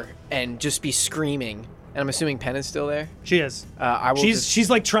fire and just be screaming. And I'm assuming Pen is still there. She is. I will. She's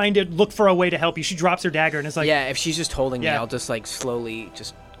like trying to look for a way to help you. She drops her dagger and is like, yeah, if she's just holding me, Yeah. I'll just like slowly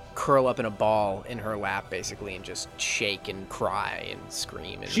just curl up in a ball in her lap, basically, and just shake and cry and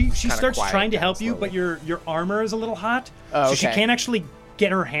scream. And She kinda starts quiet trying to down help you, slowly. but your armor is a little hot, Oh, so she okay. can't actually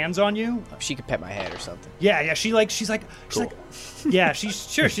get her hands on you. She could pet my head or something. Yeah. She's like, yeah,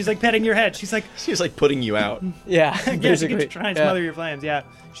 she's like petting your head. She's like, She's like putting you out. Yeah, yeah, she can try and smother your flames. Yeah,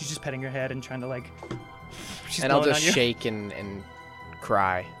 she's just petting your head and trying to like. She's And I'll blowing just on you. shake and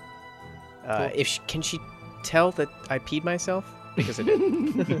cry. Can she tell that I peed myself? Because I did.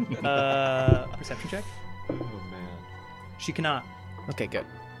 Perception check. Oh man. She cannot. Okay, good.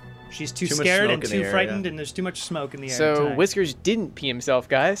 She's too Too much scared smoke and in the too air, frightened, yeah. and there's too much smoke in the air. So tonight. Whiskers didn't pee himself,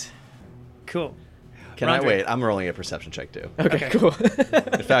 guys. Cool. Can Rondre. I wait? I'm rolling a perception check too. Okay, Okay. cool.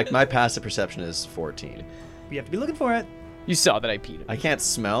 In fact, my passive perception is 14. You have to be looking for it. You saw that I peed. I can't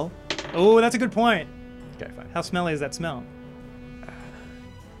smell. Oh, that's a good point. Okay, fine. How smelly is that smell?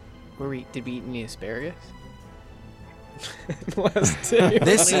 Did we eat any asparagus? Last day.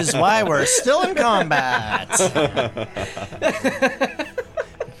 This is why we're still in combat.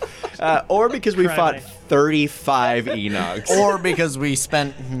 Or because we fought Crime. 35 Enochs. Or because we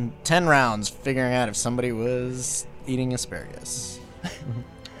spent 10 rounds figuring out if somebody was eating asparagus.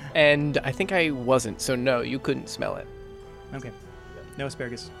 And I think I wasn't, so no, you couldn't smell it. Okay. No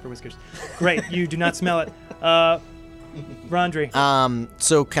asparagus for Whiskers. Great. You do not smell it. Rondre.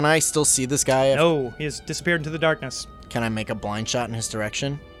 So can I still see this guy? No, he has disappeared into the darkness. Can I make a blind shot in his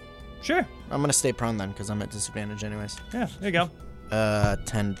direction? Sure. I'm gonna stay prone then, because I'm at disadvantage anyways. Yeah, there you go.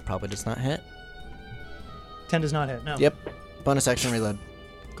 10 probably does not hit. 10 does not hit. No. Yep. Bonus action reload.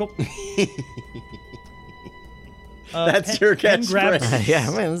 Cool. That's your Pen grabs, catchphrase. Yeah,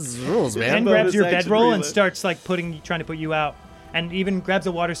 man, this is rules, man. Pen grabs your Bonus action bedroll and reload. starts like trying to put you out, and even grabs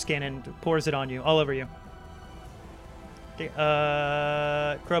a water skin and pours it on you, all over you. Okay,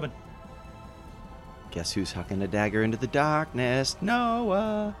 Krobin. Guess who's hucking a dagger into the darkness?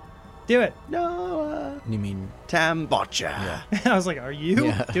 Noah. Do it. Noah. You mean Tambocha. Yeah. I was like, are you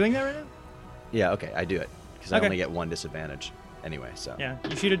Yeah. doing that right now? Yeah, okay, I do it. Because Okay. I only get 1 disadvantage anyway, so. Yeah.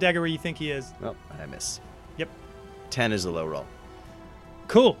 You shoot a dagger where you think he is. Oh, I miss. Yep. 10 is a low roll.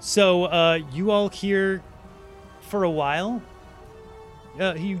 Cool. So you all hear for a while.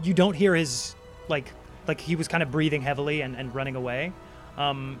 You don't hear his like he was kind of breathing heavily and running away,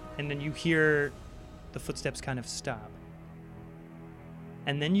 and then you hear the footsteps kind of stop,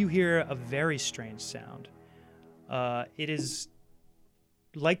 and then you hear a very strange sound. It is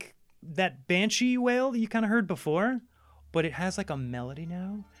like that banshee wail that you kind of heard before, but it has like a melody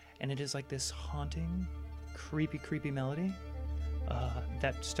now, and it is like this haunting, creepy melody.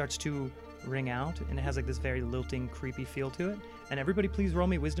 That starts to ring out, and it has like this very lilting, creepy feel to it. And everybody, please roll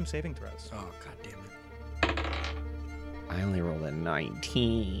me wisdom saving throws. Oh, god damn it. I only rolled a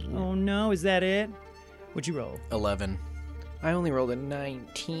 19. Oh no, is that it? What'd you roll? 11. I only rolled a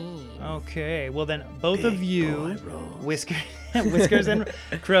 19. Okay, well then both of you, Whiskers and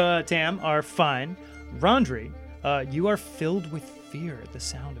Tam, are fine. Rondre, you are filled with fear at the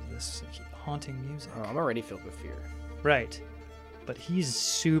sound of this haunting music. Oh, I'm already filled with fear. Right. But he's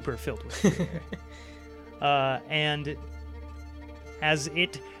super filled with fear. And as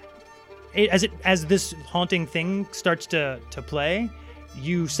this haunting thing starts to play,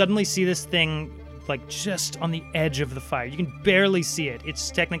 you suddenly see this thing like just on the edge of the fire. You can barely see it. It's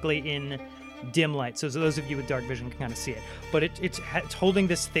technically in dim light, so those of you with dark vision can kind of see it. But it's holding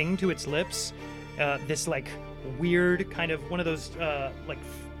this thing to its lips, this like weird kind of one of those like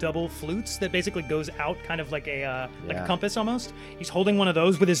double flutes that basically goes out kind of like a compass almost. He's holding one of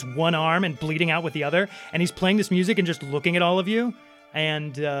those with his one arm and bleeding out with the other, and he's playing this music and just looking at all of you,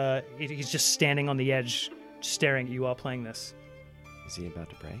 and he's just standing on the edge staring at you all playing this. Is he about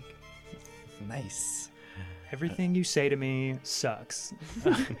to break? Nice. Everything you say to me sucks.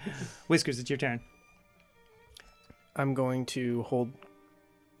 Whiskers, it's your turn. I'm going to hold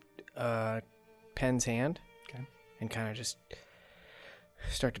Pen's hand. Okay. And kind of just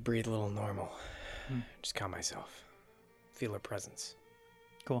start to breathe a little normal. Just calm myself. Feel her presence.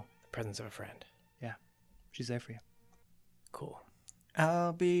 Cool. The presence of a friend. Yeah. She's there for you. Cool.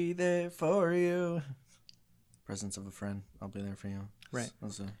 I'll be there for you. Presence of a friend. I'll be there for you. Right.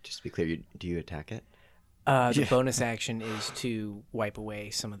 Just to be clear, do you attack it? The bonus action is to wipe away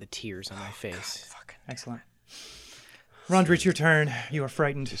some of the tears on my face. Excellent. Rondry, it's your turn. You are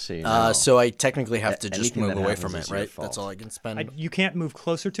frightened. Just so you know. So I technically have to just anything move that away happens from is it, your right? fault. That's all I can spend. You can't move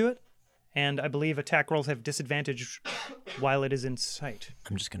closer to it, and I believe attack rolls have disadvantage while it is in sight.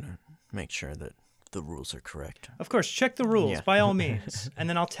 I'm just going to make sure that the rules are correct. Of course, check the rules Yeah. by all means, and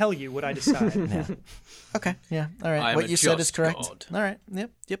then I'll tell you what I decide. Okay. Yeah. All right. I'm What a you said is just correct. god. All right.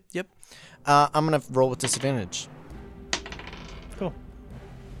 Yep. I'm going to roll with disadvantage. Cool.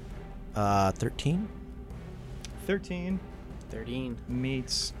 13. 13 13.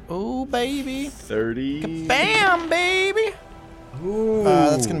 meets. Oh, baby. 30. Bam, baby. Ooh.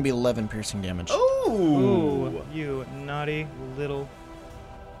 That's going to be 11 piercing damage. Ooh, you naughty little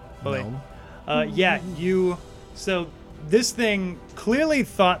boy. No. Yeah, you. So this thing clearly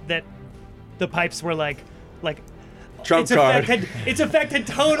thought that the pipes were like Trump its card. Its effect had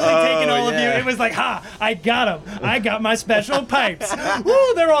totally taken all of you. yeah. It was like, ha, I got him. I got my special pipes.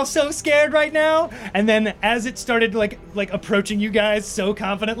 Woo, they're all so scared right now. And then as it started like approaching you guys so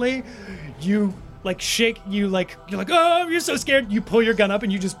confidently, you shake, you're like, oh, you're so scared. You pull your gun up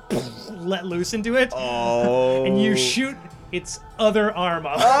and you just let loose into it. Oh. And you shoot its other arm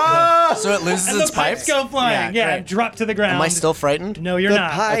off. So it loses And its the pipes go flying. Yeah, great. drop to the ground. Am I still frightened? No, you're The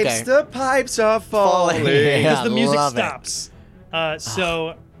not. pipes, Okay. the pipes are falling. Yeah. Because the music love it. stops.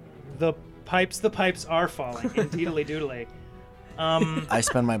 So the pipes are falling. Indeedly doodly. I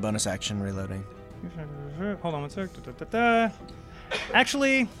spend my bonus action reloading. Hold on one sec.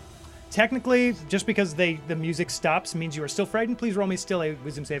 Actually, technically, just because the music stops means you are still frightened, please roll me still a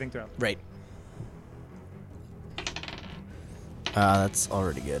wisdom saving throw. Right. That's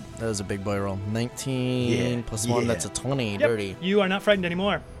already good. That was a big boy roll. 19 Yeah. plus 1, Yeah. that's a 20. Yep. Dirty. You are not frightened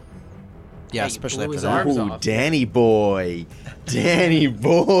anymore. Yeah, Hey, especially blew after his that. arms Ooh, off. Danny boy. Danny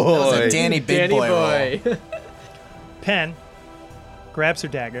boy. That was a Danny big Danny boy, roll. boy. Pen grabs her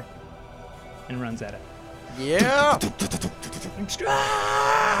dagger and runs at it. Yeah.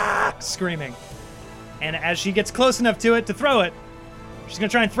 Screaming. And as she gets close enough to it to throw it, she's going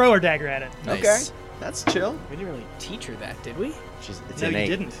to try and throw her dagger at it. Nice. Okay. That's chill. We didn't really teach her that, did we? It's No, innate.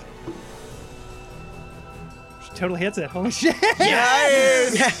 you didn't. She totally hits it. Holy shit.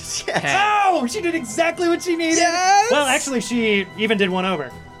 Yes. Yes. Oh, she did exactly what she needed. Yes! Well, actually, she even did one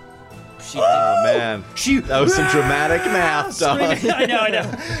over. Oh man. She That was some dramatic math, dog. screaming. I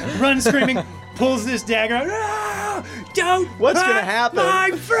know. Runs screaming, pulls this dagger out. "Ah, don't What's gonna hurt happen?"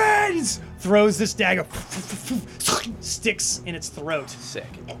 my friends! Throws this dagger, sticks in its throat, Sick.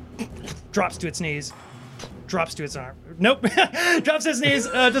 drops to its knees, drops to its arm. Nope. Drops to its knees,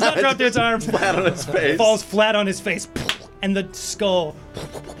 does not drop to its arm. Flat on his face. Falls flat on his face, and the skull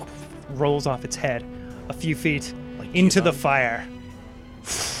rolls off its head a few feet into the fire.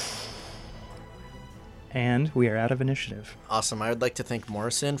 And we are out of initiative. Awesome. I would like to thank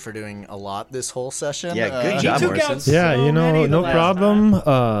Morrison for doing a lot this whole session. Yeah, good He job, took Morrison. out so Yeah, you know, many the no last problem.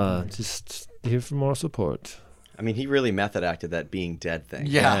 time. Just here for more support. I mean, he really method acted that being dead thing.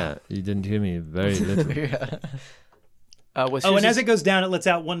 Yeah. You didn't hear me very little. Oh, and as it goes down, it lets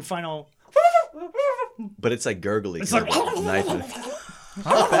out one final. But it's like gurgly. It's 'cause like- of knife it.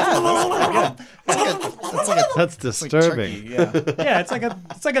 That's disturbing. Turkey, yeah. Yeah, it's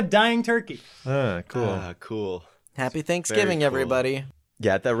like a dying turkey. Ah, cool. Ah, cool. Happy Thanksgiving, cool. everybody.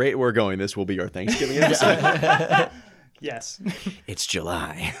 Yeah, at the rate we're going, this will be our Thanksgiving episode. Yes. It's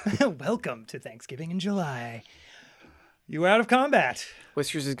July. Welcome to Thanksgiving in July. You are out of combat.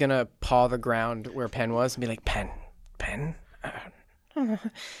 Whiskers is gonna paw the ground where Pen was and be like, Pen. Ben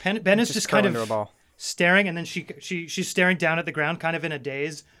is just kind curl into a of ball. staring, and then she's staring down at the ground, kind of in a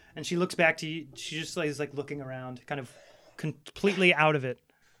daze, and she looks back to you. She just is like looking around, kind of completely out of it.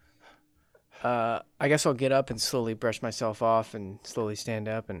 I guess I'll get up and slowly brush myself off and slowly stand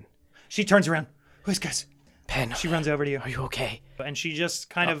up and She turns around. Whiskers. Pen. She runs over to you, Are you okay? and she just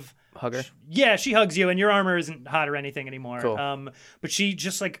kind of Hug her. yeah, she hugs you, and your armor isn't hot or anything anymore. Cool. But she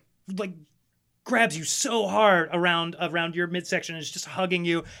just like grabs you so hard around your midsection, and is just hugging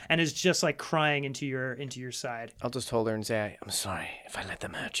you, and is just like crying into your side. I'll just hold her and say, I'm sorry if I let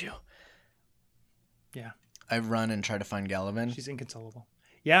them hurt you. Yeah. I run and try to find Gallivan. She's inconsolable.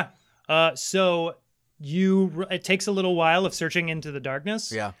 Yeah. So it takes a little while of searching into the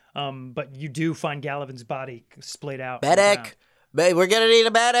darkness. Yeah. But you do find Gallivan's body splayed out. on the Medic! ground. Babe, we're gonna need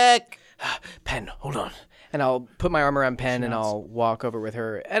a medic! Pen, hold on. And I'll put my arm around Pen and I'll walk over with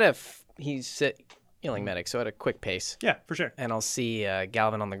her at he's healing medic, so at a quick pace. Yeah, for sure. And I'll see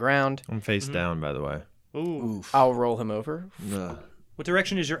Galvin on the ground. I'm face down, by the way. Ooh. I'll roll him over. What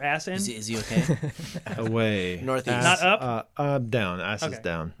direction is your ass in? Is he okay? Away. Northeast. Not up? Down. Ass is Okay.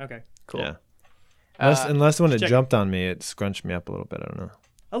 down. Okay. Cool. Yeah. Unless when it check. jumped on me, it scrunched me up a little bit. I don't know.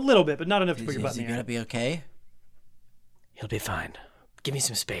 A little bit, but not enough to put your butt Is in he the air. gonna be okay? He'll be fine. Give me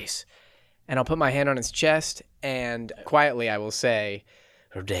some space. And I'll put my hand on his chest, and quietly I will say,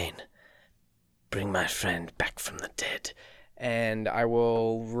 Rodane, bring my friend back from the dead. And I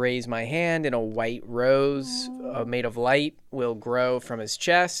will raise my hand, and a white rose made of light will grow from his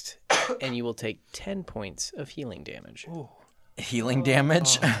chest, and you will take 10 points of healing damage. Healing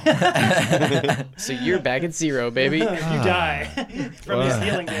damage? So you're back at 0, baby. You die from this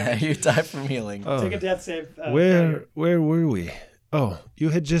healing damage. You die from healing. Take a death save. Where were we? Oh, you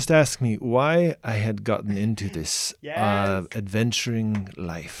had just asked me why I had gotten into this Yes. adventuring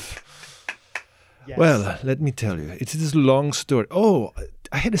life. Yes. Well, let me tell you, it is a long story. Oh,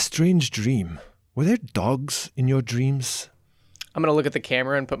 I had a strange dream. Were there dogs in your dreams? I'm going to look at the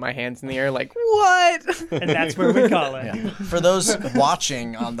camera and put my hands in the air like, what? And that's where we call it. For those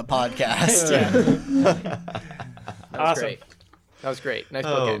watching on the podcast, That was Awesome. great. That was great. Nice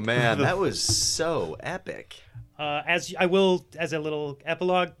Oh bookend. man, that was so epic. As I will, as a little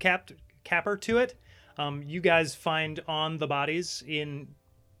epilogue capper to it, you guys find on the bodies in,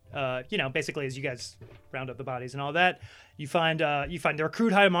 basically as you guys round up the bodies and all that, you find there are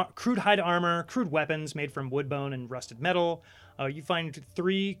crude hide armor, crude weapons made from wood bone and rusted metal. You find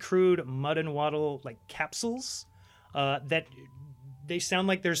 3 crude mud and waddle capsules that they sound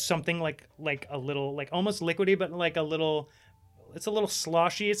like there's something like a little almost liquidy, but it's a little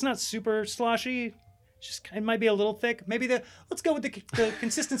sloshy. It's not super sloshy. It might be a little thick. Maybe let's go with the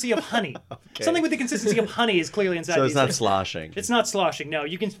consistency of honey. Something with the consistency of honey is clearly inside. So these it's not things. sloshing. It's not sloshing. No,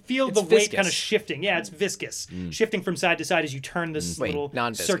 you can feel It's the weight viscous. kind of shifting. Yeah, it's viscous, shifting from side to side as you turn this little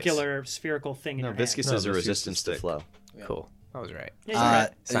non-viscous. circular spherical thing in No, your viscous hand. is a viscous resistance is to thick. flow. Cool. I was right. Yeah, you're right.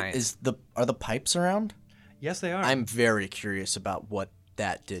 Science. Are the pipes around? Yes, they are. I'm very curious about what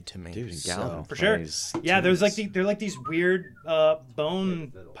that did to me. Dude, So- Gallivan For sure. plays Yeah, there's tunes. they're like these weird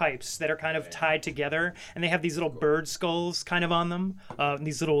bone pipes that are kind of tied together, and they have these little bird skulls kind of on them, and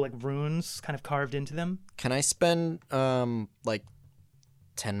these little runes kind of carved into them. Can I spend 10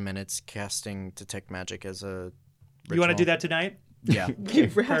 minutes casting Detect Magic as a You want to do ritual? that tonight? Yeah. You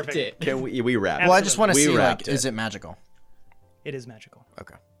wrapped Perfect. it. Can we wrap? Well, I just want to We see, wrapped it. is it magical? It is magical,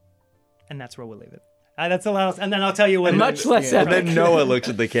 Okay. and that's where we'll leave it. That's the last, and then I'll tell you what. Much less And epic. then Noah looks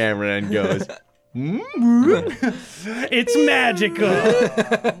at the camera and goes, It's magical.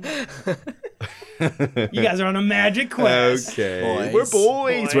 You guys are on a magic quest. "Okay, Boys. we're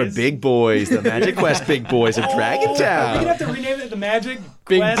boys. We're Boys. big boys. The Magic Quest big boys of Dragon We're gonna Town." have to rename it the Magic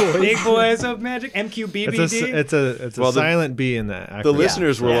Quest Big Boys of Magic MQBBD. It's a Well, the- silent B in that. The acronym.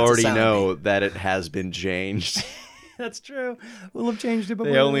 listeners will Yeah, it's a already silent know that it has been changed. That's true. We'll have changed it. But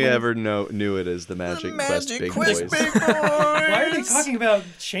They only ever knew it as the Magic Quest Big Boys. Why are they talking about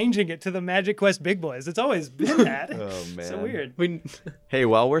changing it to the Magic Quest Big Boys? It's always been that. Oh man. So weird. Hey,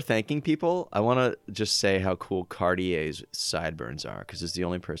 while we're thanking people, I want to just say how cool Cartier's sideburns are, because it's the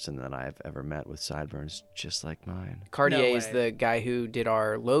only person that I've ever met with sideburns just like mine. Cartier No is way. the guy who did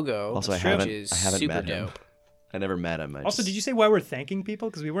our logo, Also, I which haven't is met super him. dope. I never met him. Also, did you say why we're thanking people?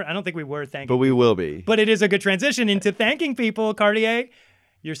 Because we weren't. I don't think we were thanking. But we will be. But it is a good transition into thanking people, Cartier.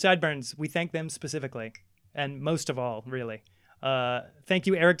 Your sideburns, we thank them specifically. And most of all, really. Thank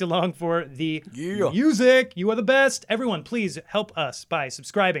you, Eric DeLong, for the music. You are the best. Everyone, please help us by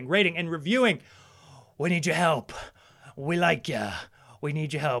subscribing, rating, and reviewing. We need your help. We like ya. We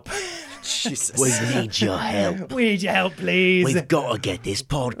need your help. Jesus. We need your help. We need your help, please. We've got to get this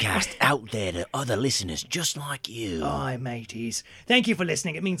podcast out there to other listeners just like you. Aye, mateys. Thank you for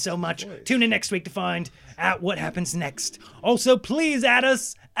listening. It means so much. Tune in next week to find out what happens next. Also, please add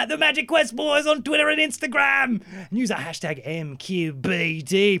us at the Magic Quest Boys on Twitter and Instagram. And use our hashtag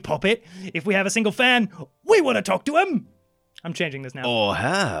MQBD. Pop it. If we have a single fan, we want to talk to him. I'm changing this now. Or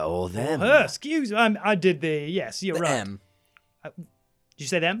her, or them. Excuse me. I did the... Yes, you're The right. M. Did you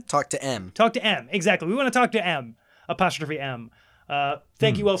say them? Talk to M. Talk to M. Exactly. We want to talk to M. Apostrophe M.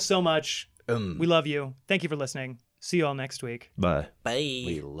 Thank you all so much. We love you. Thank you for listening. See you all next week. Bye. Bye.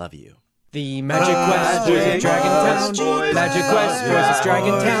 We love you. The Magic Quest Boys of Dragontown. Magic Quest Boys of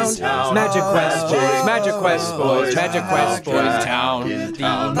Dragontown. Magic Quest Boys. Magic Quest Boys. Magic Quest Boys Town.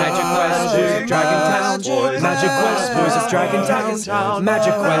 The Magic Quest Boys of Dragontown. Magic Quest Boys of Dragontown.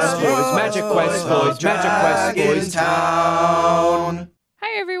 Magic Quest Boys. Magic Quest Boys. Magic Quest Boys Town.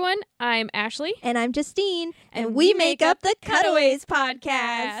 Hi everyone, I'm Ashley. And I'm Justine, and we make up the Cutaways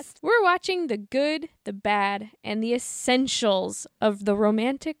podcast. We're watching the good, the bad, and the essentials of the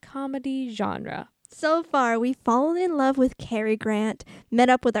romantic comedy genre. So far, we've fallen in love with Cary Grant, met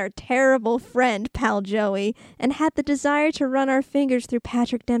up with our terrible friend, Pal Joey, and had the desire to run our fingers through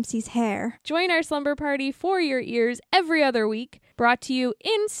Patrick Dempsey's hair. Join our slumber party for your ears every other week, brought to you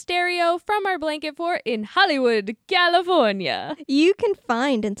in stereo from our blanket fort in Hollywood, California. You can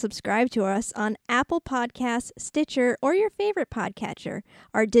find and subscribe to us on Apple Podcasts, Stitcher, or your favorite podcatcher.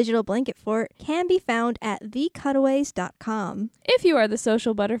 Our digital blanket fort can be found at thecutaways.com. If you are the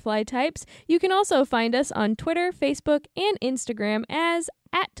social butterfly types, you can also find us on Twitter, Facebook, and Instagram as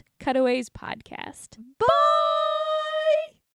 @Cutaways Podcast. Bye!